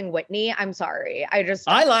watching Whitney. I'm sorry. I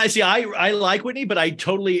like Whitney, but I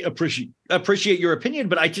totally appreciate your opinion.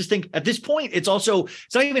 But I just think at this point, it's not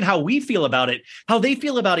even how we feel about it. How they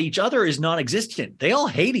feel about each other is non-existent. They all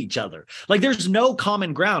hate each other. Like there's no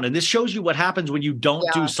common ground. And this shows you what happens when you don't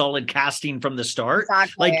do solid casting from the start.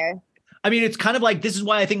 Exactly. It's kind of like, this is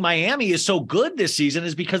why I think Miami is so good this season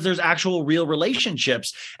is because there's actual real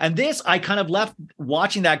relationships. And this, I kind of left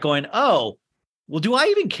watching that going, oh, well, do I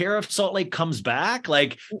even care if Salt Lake comes back?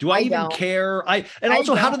 Like, do I even care?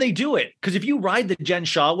 How do they do it? Because if you ride the Jen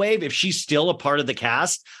Shah wave, if she's still a part of the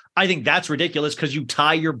cast, I think that's ridiculous because you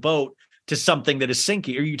tie your boat to something that is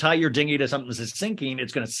sinking, or you tie your dinghy to something that's sinking,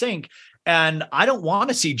 it's going to sink. And I don't want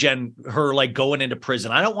to see her like going into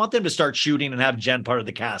prison. I don't want them to start shooting and have Jen part of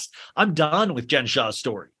the cast. I'm done with Jen Shah's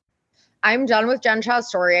story. I'm done with Jen Shah's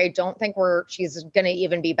story. I don't think she's going to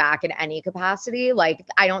even be back in any capacity. Like,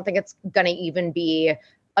 I don't think it's going to even be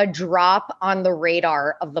a drop on the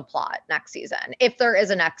radar of the plot next season, if there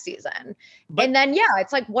is a next season. And then,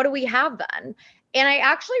 it's like, what do we have then? And I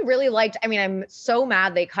actually really liked, I'm so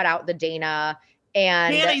mad they cut out the Dana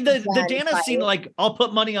and the Dana scene, like, I'll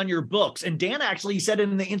put money on your books. And Dana actually said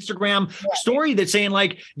in the Instagram story that saying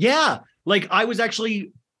like, I was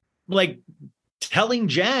actually like, telling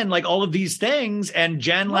Jen like all of these things and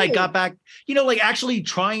Jen like got back, actually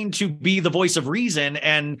trying to be the voice of reason.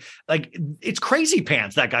 And like, it's crazy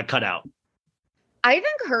pants that got cut out. I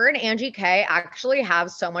think her and Angie K actually have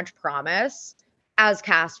so much promise as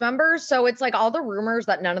cast members. So it's like all the rumors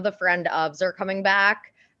that none of the friend ofs are coming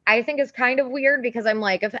back, I think is kind of weird because I'm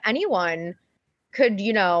like, if anyone could,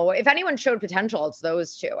 if anyone showed potential, it's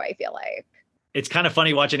those two, I feel like. It's kind of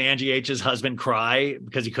funny watching Angie H's husband cry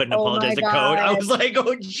because he couldn't apologize to Coach. I was like,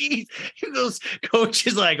 oh, geez. Coach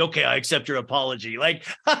is like, okay, I accept your apology. Like,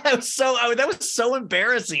 that was so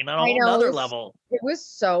embarrassing on another level. It was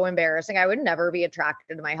so embarrassing. I would never be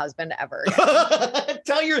attracted to my husband ever.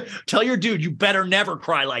 Tell your dude, you better never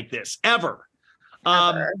cry like this, ever.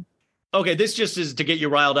 Ever. Okay, this just is to get you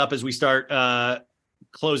riled up as we start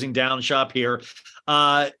closing down shop here.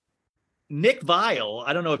 Nick Vial,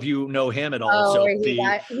 I don't know if you know him at all. Oh, Sophie.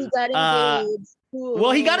 he got engaged.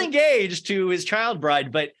 Well, he got engaged to his child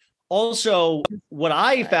bride, but also what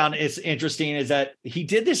I found is interesting is that he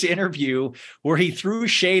did this interview where he threw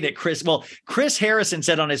shade at Chris. Well, Chris Harrison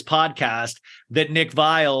said on his podcast that Nick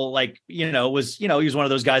Vial, he was one of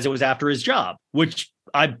those guys that was after his job, which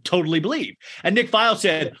I totally believe. And Nick Vial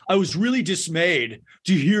said, I was really dismayed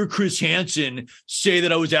to hear Chris Hansen say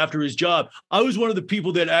that I was after his job. I was one of the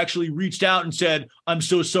people that actually reached out and said, I'm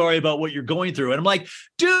so sorry about what you're going through. And I'm like,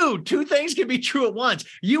 dude, two things can be true at once.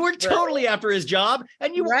 You were totally after his job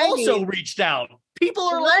and you also reached out. People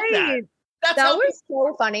are like that. That was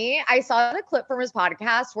so funny. I saw the clip from his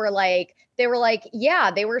podcast where they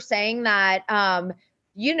were saying that,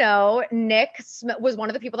 Nick was one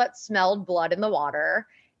of the people that smelled blood in the water.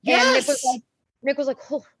 Yes. And Nick was like,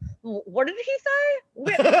 oh, what did he say?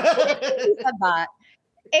 He said that.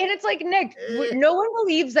 And it's like, Nick, no one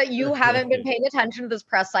believes that you haven't been paying attention to this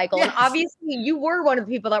press cycle. Yes. And obviously you were one of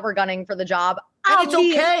the people that were gunning for the job. And it's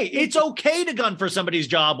okay. It's okay to gun for somebody's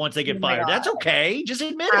job once they get fired. That's okay. Just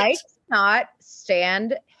admit it. I cannot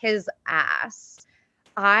stand his ass.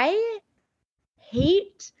 I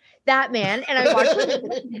hate that man. And I watched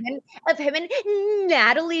of him and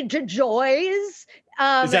Natalie DeJoy's.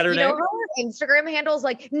 Is that her name? Her Instagram handle is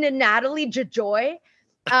like Natalie DeJoy.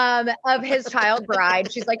 Of his child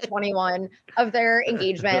bride. She's 21 of their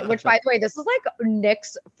engagement, which by the way, this is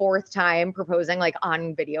Nick's 4th time proposing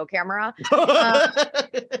on video camera.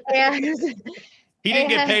 And he didn't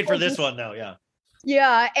get paid for this one though. Yeah.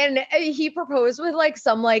 Yeah. And he proposed with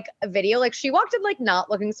some video, she walked in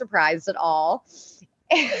not looking surprised at all.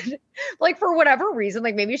 And for whatever reason,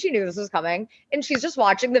 maybe she knew this was coming and she's just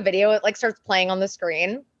watching the video. It starts playing on the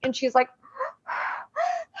screen and she's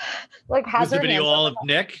has the video all of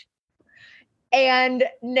Nick? And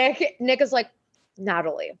Nick is like,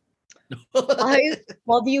 Natalie, I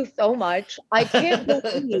love you so much. I can't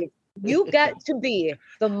believe you get to be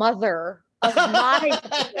the mother of my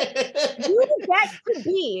you get to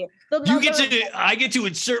be the mother I get to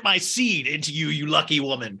insert my seed into you, you lucky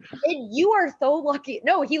woman. And you are so lucky.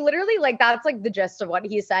 No, he literally that's the gist of what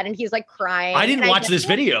he said. And he's crying. I didn't watch this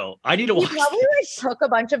video. I need to watch. He probably took a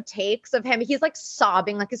bunch of takes of him. He's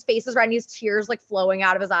sobbing, his face is red and his tears flowing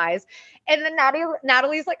out of his eyes. And then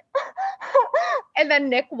Natalie's and then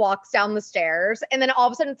Nick walks down the stairs and then all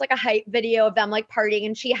of a sudden it's a hype video of them partying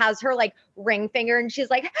and she has her ring finger and she's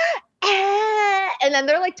like, ah! And then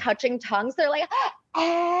they're touching tongues. They're like,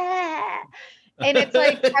 ah! And it's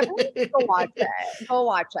everyone go watch it. Go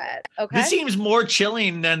watch it. Okay. This seems more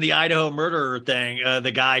chilling than the Idaho murder thing.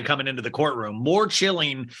 The guy coming into the courtroom, more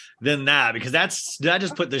chilling than that, because that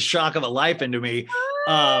just put the shock of a life into me.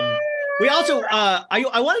 We also,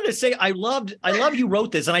 I wanted to say, I love you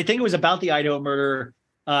wrote this, and I think it was about the Idaho murder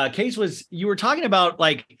case. Was you were talking about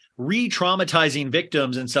re-traumatizing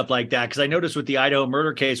victims and stuff like that? Because I noticed with the Idaho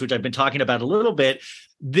murder case, which I've been talking about a little bit,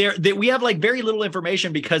 we have very little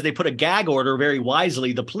information because they put a gag order very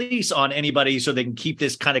wisely, the police, on anybody so they can keep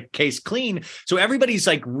this kind of case clean. So everybody's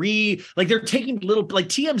they're taking little,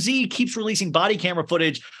 TMZ keeps releasing body camera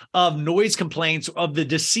footage of noise complaints of the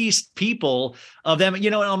deceased people, of them, and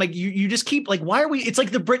I'm like, you just keep why are we, it's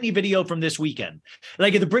the Britney video from this weekend,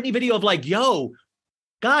 the Britney video of yo,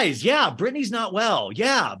 guys, yeah, Britney's not well.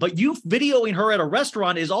 Yeah, but you videoing her at a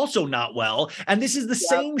restaurant is also not well. And this is the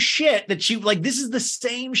same shit that this is the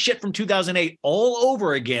same shit from 2008 all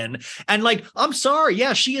over again. And I'm sorry.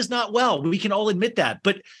 Yeah, she is not well. We can all admit that.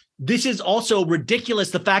 But this is also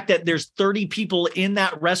ridiculous. The fact that there's 30 people in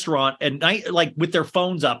that restaurant at night, with their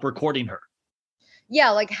phones up recording her.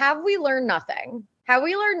 Yeah. Have we learned nothing? Have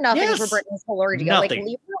we learned nothing for Britney's whole ordeal?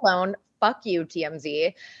 Leave her alone. Fuck you,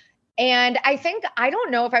 TMZ. And I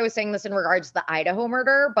don't know if I was saying this in regards to the Idaho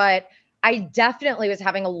murder, but I definitely was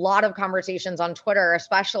having a lot of conversations on Twitter,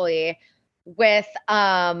 especially with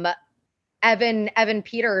Evan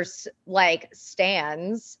Peters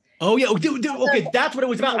stans. Oh yeah, okay, that's what it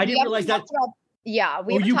was about. I didn't realize that. Yeah,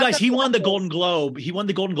 you guys, he won the Golden Globe. He won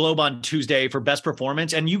the Golden Globe on Tuesday for best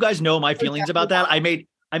performance, and you guys know my feelings about that. I made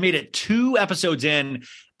it 2 episodes in.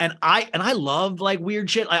 And I love weird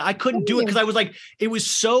shit. I couldn't do it because I was it was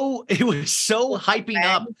so hyping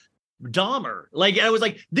up Dahmer. I was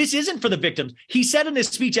this isn't for the victims. He said in his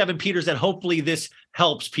speech, Evan Peters, that hopefully this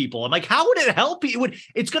helps people. I'm how would it help?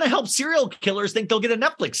 It's going to help serial killers think they'll get a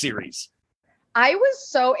Netflix series. I was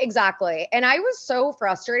so and I was so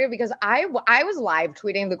frustrated because I was live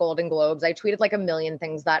tweeting the Golden Globes. I tweeted a million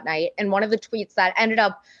things that night. And one of the tweets that ended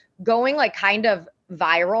up going kind of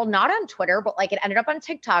viral, not on Twitter, but like it ended up on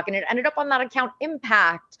TikTok and it ended up on that account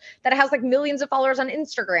Impact that has like millions of followers on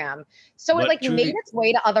Instagram. So it like made its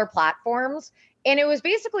way to other platforms. And it was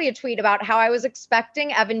basically a tweet about how I was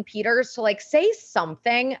expecting Evan Peters to like say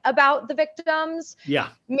something about the victims. Yeah.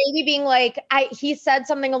 Maybe being like, he said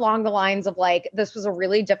something along the lines of like, this was a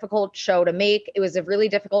really difficult show to make. It was a really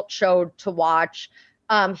difficult show to watch.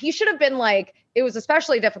 He should have been like, it was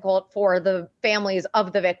especially difficult for the families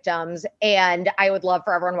of the victims. And I would love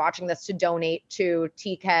for everyone watching this to donate to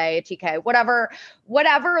TK, whatever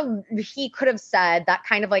he could have said that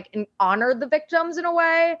kind of like honored the victims in a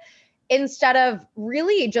way, instead of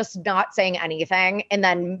really just not saying anything and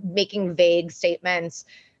then making vague statements,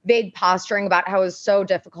 vague posturing about how it was so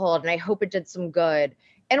difficult and I hope it did some good.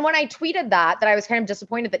 And when I tweeted that I was kind of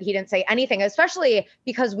disappointed that he didn't say anything, especially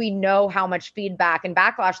because we know how much feedback and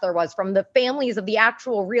backlash there was from the families of the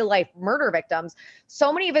actual real life murder victims.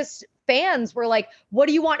 So many of his fans were like, what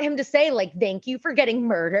do you want him to say? Like, thank you for getting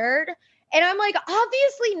murdered. And I'm like,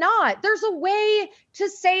 obviously not. There's a way to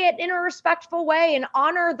say it in a respectful way and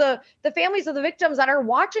honor the families of the victims that are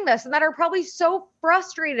watching this and that are probably so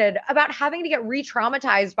frustrated about having to get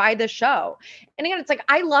re-traumatized by this show. And again, it's like,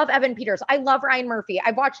 I love Evan Peters. I love Ryan Murphy.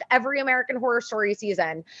 I've watched every American Horror Story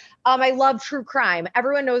season. I love true crime.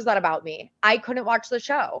 Everyone knows that about me. I couldn't watch the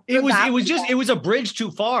show. It was a bridge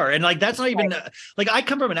too far. And like, that's not even like, I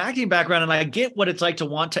come from an acting background and I get what it's like to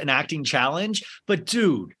want an acting challenge, but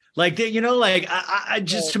dude, like, you know, like I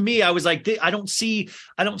just, to me, I was like, it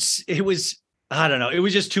was, I don't know. It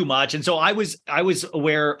was just too much. And so I was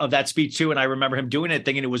aware of that speech too. And I remember him doing it,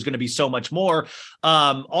 thinking it was going to be so much more.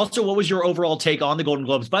 Also, what was your overall take on the Golden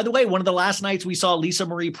Globes? By the way, one of the last nights we saw Lisa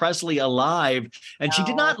Marie Presley alive and she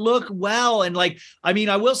did not look well. And like, I mean,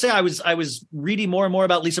 I will say I was reading more and more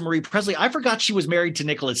about Lisa Marie Presley. I forgot she was married to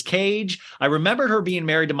Nicolas Cage. I remembered her being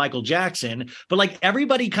married to Michael Jackson, but like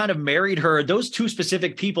everybody kind of married her. Those two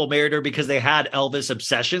specific people married her because they had Elvis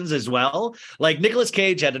obsessions as well. Like Nicolas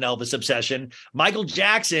Cage had an Elvis obsession. Michael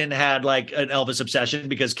Jackson had like an Elvis obsession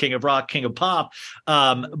because King of Rock, King of Pop.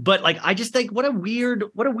 But like, I just think what a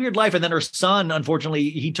weird life. And then her son, unfortunately,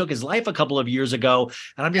 he took his life a couple of years ago.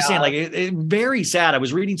 And I'm just saying like, it very sad. I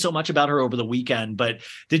was reading so much about her over the weekend, but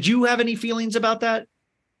did you have any feelings about that?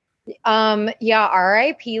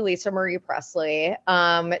 R.I.P. Lisa Marie Presley.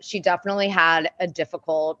 She definitely had a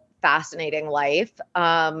difficult, fascinating life.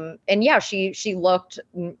 And yeah, she looked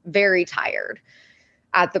very tired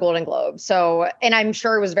at the Golden Globes. So, and I'm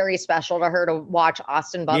sure it was very special to her to watch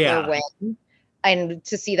Austin Butler win and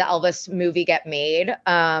to see the Elvis movie get made.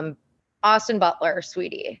 Austin Butler,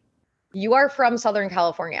 sweetie, you are from Southern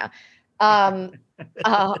California.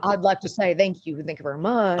 I'd like to say thank you very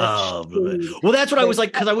much. Well, that's what I was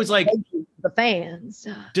like, because I was like, thank you to the fans.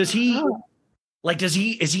 Is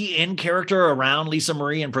he in character around Lisa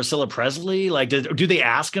Marie and Priscilla Presley? Like, do they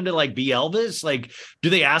ask him to like be Elvis? Like, do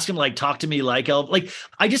they ask him like talk to me like Elvis? Like,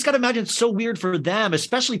 I just got to imagine it's so weird for them,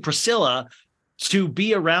 especially Priscilla, to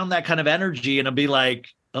be around that kind of energy and to be like,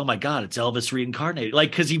 oh my God, it's Elvis reincarnated. Like,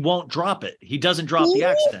 because he won't drop it. He doesn't drop the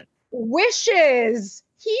accent. He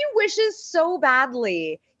wishes so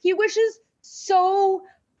badly. He wishes so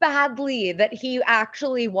badly that he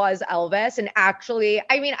actually was Elvis and actually,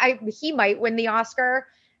 I mean, he might win the Oscar.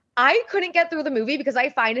 I couldn't get through the movie because I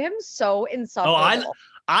find him so insufferable.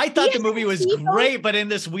 I thought the movie was great, but in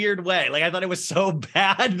this weird way. Like, I thought it was so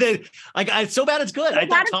bad that, like, so bad it's good. I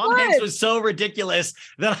thought Tom Hanks was so ridiculous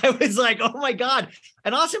that I was like, oh my God.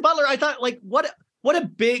 And Austin Butler, I thought, like, what a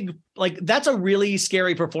big, like, that's a really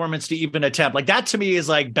scary performance to even attempt. Like, that to me is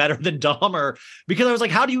like better than Dahmer, because I was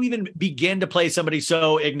like, how do you even begin to play somebody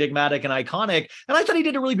so enigmatic and iconic? And I thought he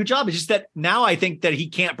did a really good job. It's just that now I think that he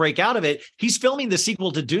can't break out of it. He's filming the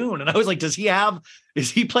sequel to Dune. And I was like, is he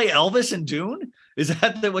play Elvis in Dune? Is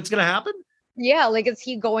that what's going to happen? Yeah. Like, is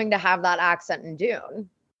he going to have that accent in Dune?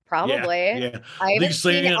 Probably. Yeah.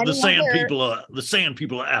 The sand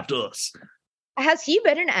people are after us. Has he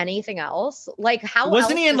been in anything else? Like, how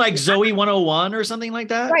wasn't he in like Zoe 101 or something like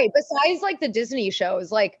that? Right. Besides like the Disney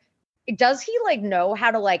shows, like, does he like know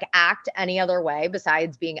how to like act any other way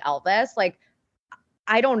besides being Elvis? Like,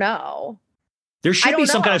 I don't know. There should be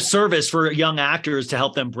some kind of service for young actors to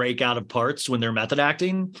help them break out of parts when they're method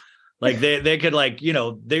acting. Like they could, like, you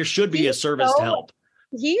know, there should be a service to help.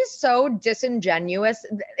 He's so disingenuous.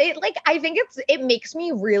 I think it makes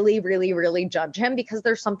me really, really, really judge him because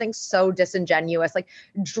there's something so disingenuous, like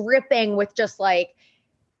dripping with just like,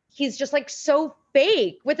 he's just like so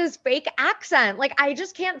fake with his fake accent. Like, I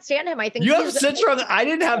just can't stand him. I think you have such strong, I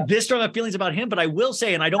didn't have this strong of feelings about him, but I will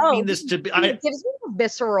say, and I don't mean this to be, it gives me a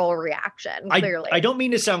visceral reaction. Clearly. I don't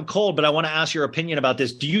mean to sound cold, but I want to ask your opinion about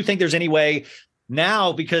this. Do you think there's any way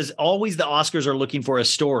Now, because always the Oscars are looking for a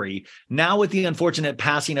story, now with the unfortunate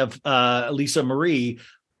passing of Lisa Marie,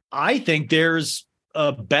 I think there's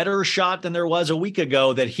a better shot than there was a week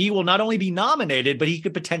ago that he will not only be nominated, but he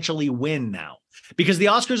could potentially win now, because the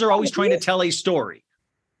Oscars are always trying to tell a story.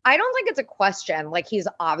 I don't think it's a question. Like, he's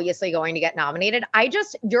obviously going to get nominated.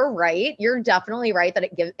 You're right. You're definitely right that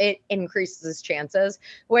it increases his chances,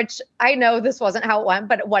 which I know this wasn't how it went,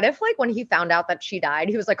 but what if, like, when he found out that she died,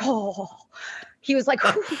 he was like,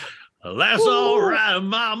 that's all right,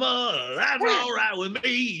 mama. That's all right with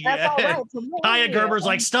me. That's all right to me. Kaya Gerber's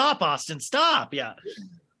like, stop, Austin, stop. Yeah.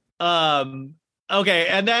 Okay.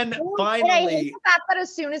 And then finally, and I hate the fact that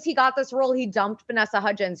as soon as he got this role, he dumped Vanessa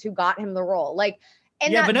Hudgens, who got him the role. Like,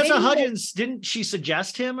 and yeah, Vanessa Hudgens, didn't she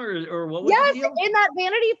suggest him or what was the deal? In that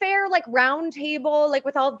Vanity Fair, like, round table, like,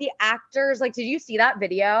 with all the actors. Like, did you see that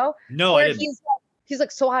video? No, I didn't. He's like,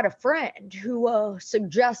 so I had a friend who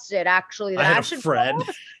suggested actually that I should friend.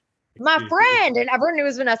 My friend, and everyone knew it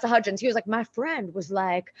was Vanessa Hudgens. He was like, my friend was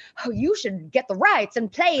like, oh, you should get the rights and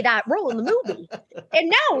play that role in the movie. And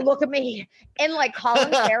now look at me. And like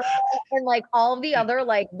Colin Farrell and like all of the other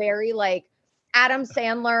like very like Adam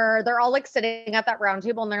Sandler, they're all like sitting at that round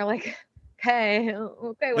table and they're like, okay,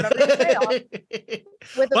 whatever you say.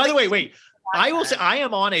 By the way, wait. I will say I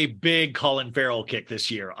am on a big Colin Farrell kick this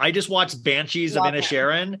year. I just watched Banshees of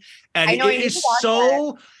Inisherin, and it is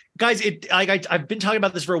so... Guys, I've been talking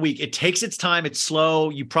about this for a week. It takes its time. It's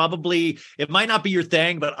slow. It might not be your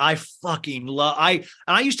thing, but I fucking love. I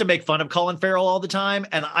used to make fun of Colin Farrell all the time,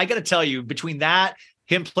 and I got to tell you, between that,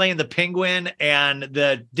 him playing the Penguin, and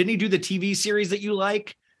didn't he do the TV series that you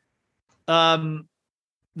like? The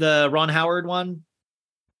Ron Howard one.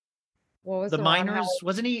 What was the Miners?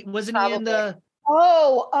 Wasn't he Probably. He in the?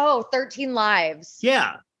 13 Lives.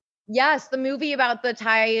 Yeah. Yes, the movie about the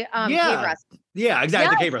Thai cave rescue. Yeah,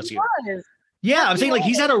 exactly. The cave rescue. Yeah, I'm saying like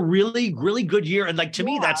he's had a really, really good year. And like to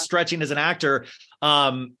me, that's stretching as an actor.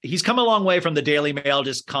 He's come a long way from the Daily Mail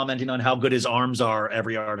just commenting on how good his arms are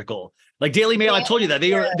every article. Like Daily Mail, I told you that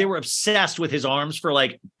they were obsessed with his arms for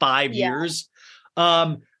like 5 years.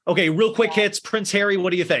 Okay, real quick hits. Prince Harry,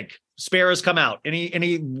 what do you think? Spare has come out.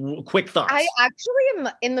 Any quick thoughts? I actually am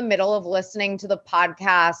in the middle of listening to the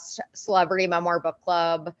podcast Celebrity Memoir Book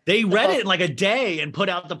Club. They read it in like a day and put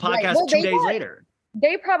out the podcast 2 days later.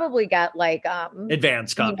 They probably get like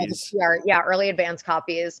advanced copies. Early advanced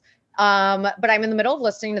copies. But I'm in the middle of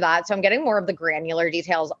listening to that, so I'm getting more of the granular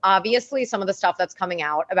details. Obviously, some of the stuff that's coming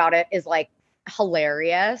out about it is like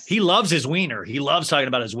hilarious. He loves his wiener. He loves talking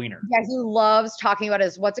about his wiener. Yeah, he loves talking about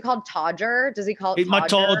his, what's it called? Todger? Does he call it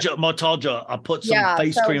Todger? Matodja. I'll put some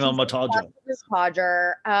face cream on Matodja. His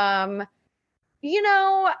Todger. You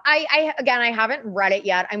know, I haven't read it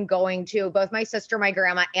yet. I'm going to. Both my sister, my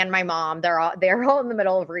grandma, and my mom, they're all in the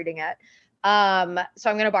middle of reading it. So I'm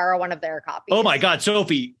going to borrow one of their copies. Oh my God,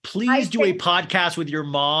 Sophie, please do a podcast with your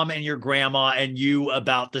mom and your grandma and you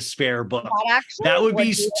about the Spare book. That would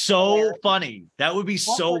be so funny. That would be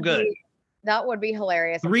so good. That would be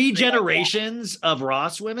hilarious. 3 generations of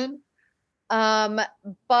Ross women. But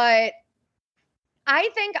I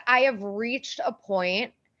think I have reached a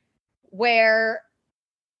point where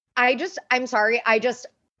I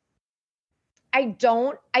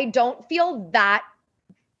don't feel that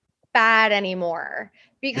bad anymore,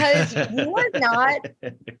 because you are not,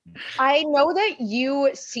 I know that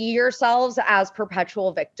you see yourselves as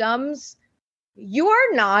perpetual victims. You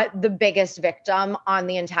are not the biggest victim on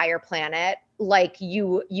the entire planet. Like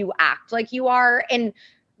you act like you are. And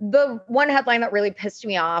the one headline that really pissed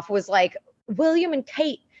me off was like, William and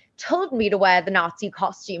Kate told me to wear the Nazi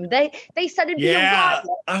costume. They said it'd be a riot.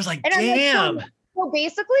 I was like, damn. Well,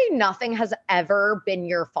 basically nothing has ever been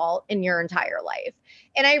your fault in your entire life.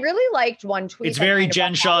 And I really liked one tweet. It's very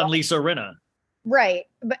Jen Shah and Lisa Rinna. Right.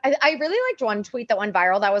 But I really liked one tweet that went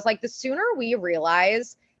viral that was like, the sooner we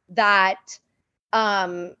realize that,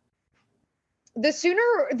 the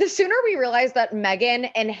sooner we realize that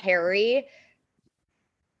Meghan and Harry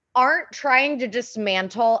aren't trying to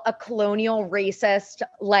dismantle a colonial racist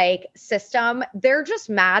like system. They're just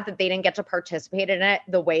mad that they didn't get to participate in it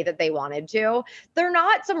the way that they wanted to. They're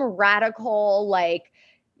not some radical, like,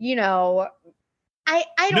 you know, I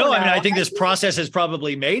don't know. I mean, I think this process has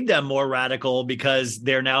probably made them more radical because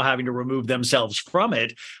they're now having to remove themselves from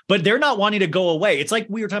it, but they're not wanting to go away. It's like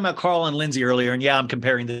we were talking about Carl and Lindsay earlier, and I'm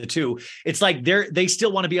comparing the two. It's like they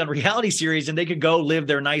still want to be on reality series and they could go live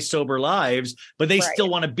their nice, sober lives, but they still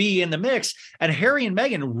want to be in the mix. And Harry and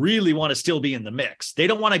Meghan really want to still be in the mix. They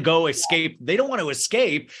don't want to go escape. They don't want to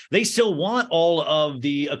escape. They still want all of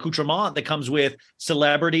the accoutrement that comes with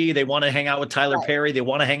celebrity. They want to hang out with Tyler Perry. They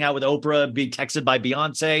want to hang out with Oprah, be texted by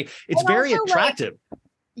Beyonce. It's And very also, like, attractive.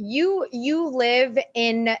 You live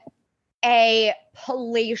in a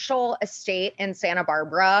palatial estate in Santa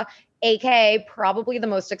Barbara, aka probably the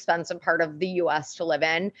most expensive part of the US to live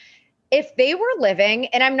in. If they were living,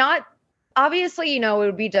 and I'm not, obviously, it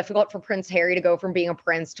would be difficult for Prince Harry to go from being a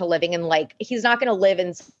prince to living in, like, he's not going to live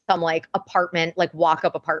in some like apartment, like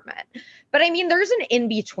walk-up apartment. But I mean, there's an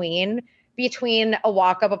in-between between a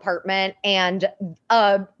walk-up apartment and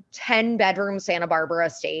a 10-bedroom Santa Barbara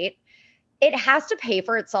estate. It has to pay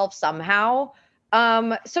for itself somehow.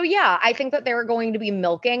 So yeah, I think that they're going to be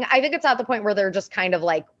milking. I think it's at the point where they're just kind of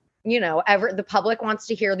like, the public wants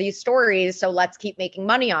to hear these stories, so let's keep making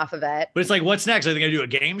money off of it. But it's like, what's next? Are they going to do a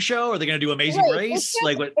game show? Are they going to do Amazing Race?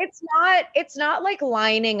 Like, what? It's not like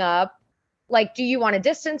lining up. Like, do you want to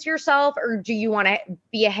distance yourself, or do you want to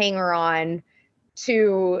be a hanger on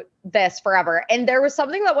to this forever? And there was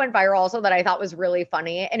something that went viral also that I thought was really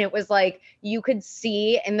funny. And it was like, you could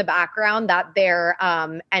see in the background that their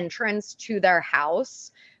entrance to their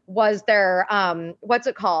house was their, what's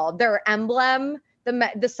it called? Their emblem,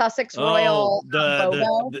 the Sussex Royal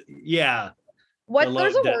logo. Yeah.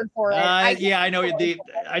 There's a word for it. I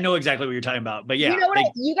know exactly what you're talking about, but yeah.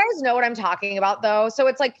 You guys know what I'm talking about though. So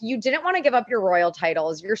it's like, you didn't want to give up your royal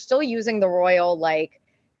titles. You're still using the royal, like,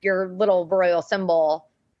 your little royal symbol.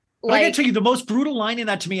 Like, I gotta tell you, the most brutal line in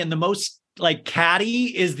that to me, and the most like catty,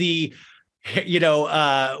 is the,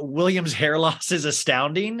 William's hair loss is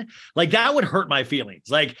astounding. Like, that would hurt my feelings.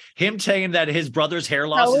 Like, him saying that his brother's hair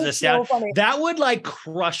loss is astounding. So that would like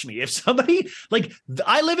crush me. If somebody, like,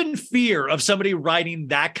 I live in fear of somebody writing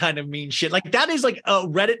that kind of mean shit. Like, that is like a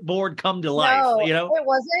Reddit board come to life. It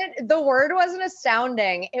wasn't. The word wasn't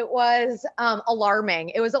astounding. It was alarming.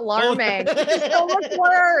 It was alarming. It's so much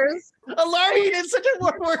worse. Alarming is such a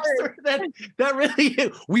word that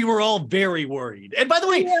really, we were all very worried. And by the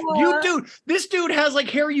way, this dude has like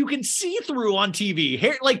hair you can see through on TV.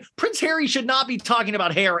 Hair, like, Prince Harry should not be talking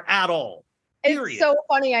about hair at all. Period. It's so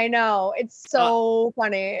funny. I know. It's so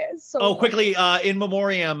funny. It's so funny. Quickly, in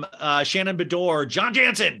memoriam, Shannon Beador, John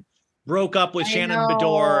Jansen broke up with Shannon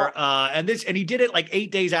Beador. And he did it like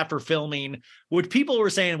 8 days after filming, which people were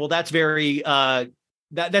saying, well, that's very,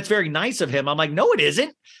 that's very nice of him. I'm like, no, it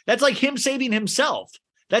isn't. That's like him saving himself.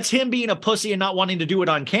 That's him being a pussy and not wanting to do it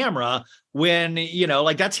on camera when,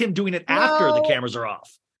 like, that's him doing it after the cameras are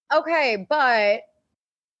off. Okay. But,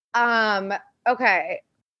 okay.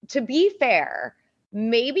 To be fair,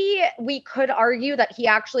 maybe we could argue that he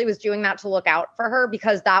actually was doing that to look out for her,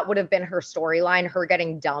 because that would have been her storyline, her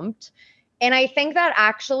getting dumped. And I think that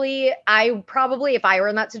actually, I probably, if I were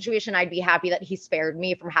in that situation, I'd be happy that he spared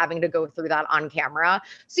me from having to go through that on camera.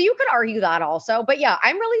 So you could argue that also. But yeah,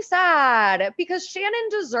 I'm really sad because Shannon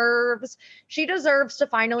deserves to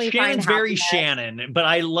finally find happiness. Shannon's very Shannon, but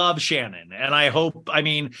I love Shannon. And I hope,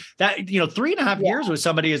 that, 3.5 years with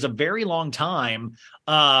somebody is a very long time.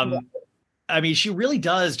 She really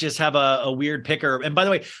does just have a weird picker. And by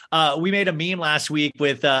the way, we made a meme last week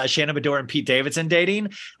with Shannon Beador and Pete Davidson dating.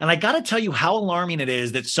 And I got to tell you how alarming it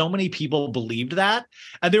is that so many people believed that.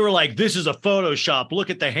 And they were like, this is a Photoshop. Look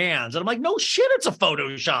at the hands. And I'm like, no shit, it's a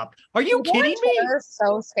Photoshop. Are you kidding me?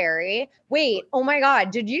 So scary. Wait, oh my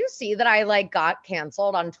God. Did you see that I got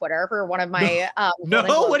canceled on Twitter for one of my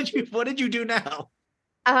No, what did you do now?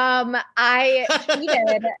 I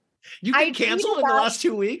tweeted. You've been canceled in the last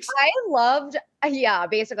 2 weeks? I loved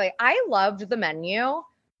the menu,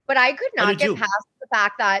 but I could not get past the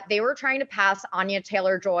fact that they were trying to pass Anya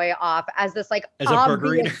Taylor-Joy off as this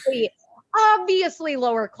obviously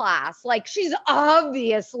lower class. Like, she's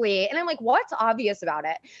obviously, and I'm like, what's obvious about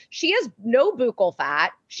it? She has no buccal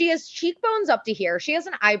fat. She has cheekbones up to here. She has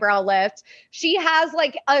an eyebrow lift. She has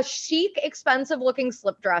like a chic, expensive looking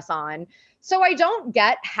slip dress on. So I don't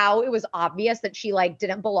get how it was obvious that she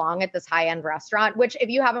didn't belong at this high-end restaurant, which if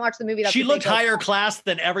you haven't watched the movie, she looked higher class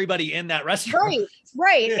than everybody in that restaurant.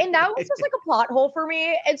 Right. And that was just a plot hole for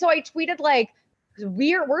me. And so I tweeted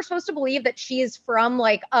we're supposed to believe that she is from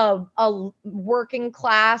a working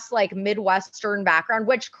class, Midwestern background,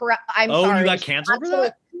 which I'm sorry. You got canceled for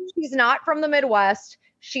that? She's not from the Midwest.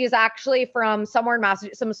 She is actually from somewhere in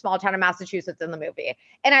Massachusetts, some small town in Massachusetts in the movie.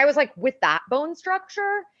 And I was like, with that bone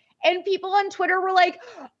structure? And people on Twitter were like,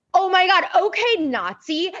 oh my God, okay,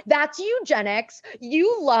 Nazi, that's eugenics.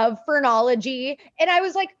 You love phrenology. And I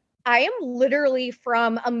was like, I am literally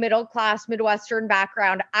from a middle-class Midwestern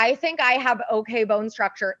background. I think I have okay bone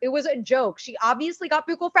structure. It was a joke. She obviously got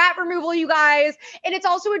buccal fat removal, you guys. And it's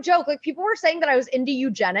also a joke. People were saying that I was into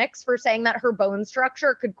eugenics for saying that her bone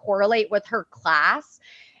structure could correlate with her class.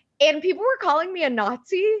 And people were calling me a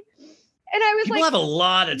Nazi. And I was People like, have a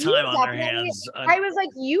lot of time on their hands. I was like,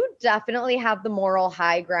 you definitely have the moral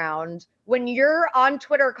high ground when you're on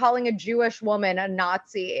Twitter calling a Jewish woman a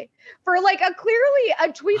Nazi for like a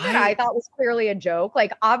tweet that I thought was clearly a joke.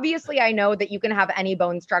 Like, obviously, I know that you can have any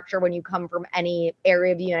bone structure when you come from any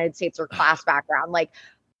area of the United States or class background. Like,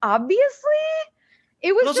 obviously.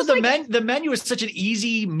 It was also just the menu is such an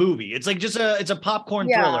easy movie. It's like it's a popcorn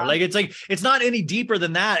thriller. Like it's not any deeper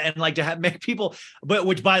than that. And like to make people, but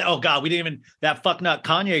oh God, we didn't even, that fucknut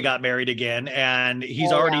Kanye got married again, and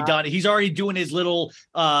he's already doing his little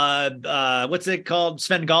what's it called,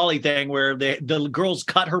 Svengali thing where the girls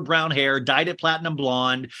cut her brown hair, dyed it platinum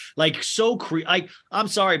blonde, like so I'm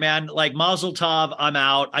sorry, man. Like Mazel Tov, I'm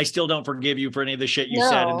out. I still don't forgive you for any of the shit you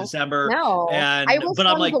said in December. No, I wish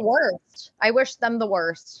them the worst. I wish them the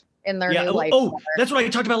worst in their new life. Oh, that's what I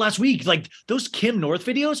talked about last week. Like those Kim North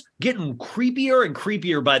videos getting creepier and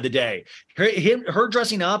creepier by the day. Her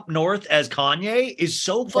dressing up North as Kanye is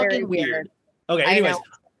so fucking weird. Okay, anyways,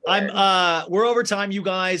 we're over time, you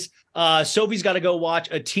guys. Sophie's got to go watch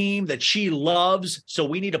a team that she loves, so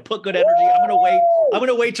we need to put good energy. I'm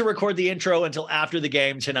gonna wait to record the intro until after the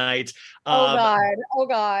game tonight. Oh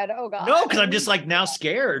God. No, because I'm just like now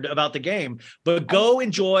scared about the game. But go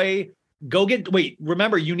enjoy.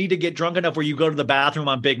 Remember, you need to get drunk enough where you go to the bathroom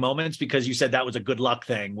on big moments, because you said that was a good luck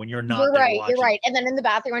thing when you're not. You're right. And then in the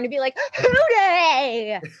bathroom, I'm going to be like,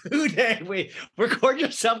 hooday. Hooday. Wait, record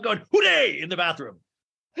yourself going, hooday in the bathroom.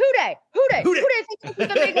 Hooday.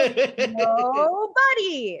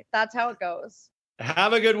 Nobody. That's how it goes.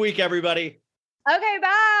 Have a good week, everybody. Okay,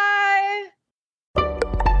 bye.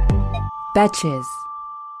 Betches.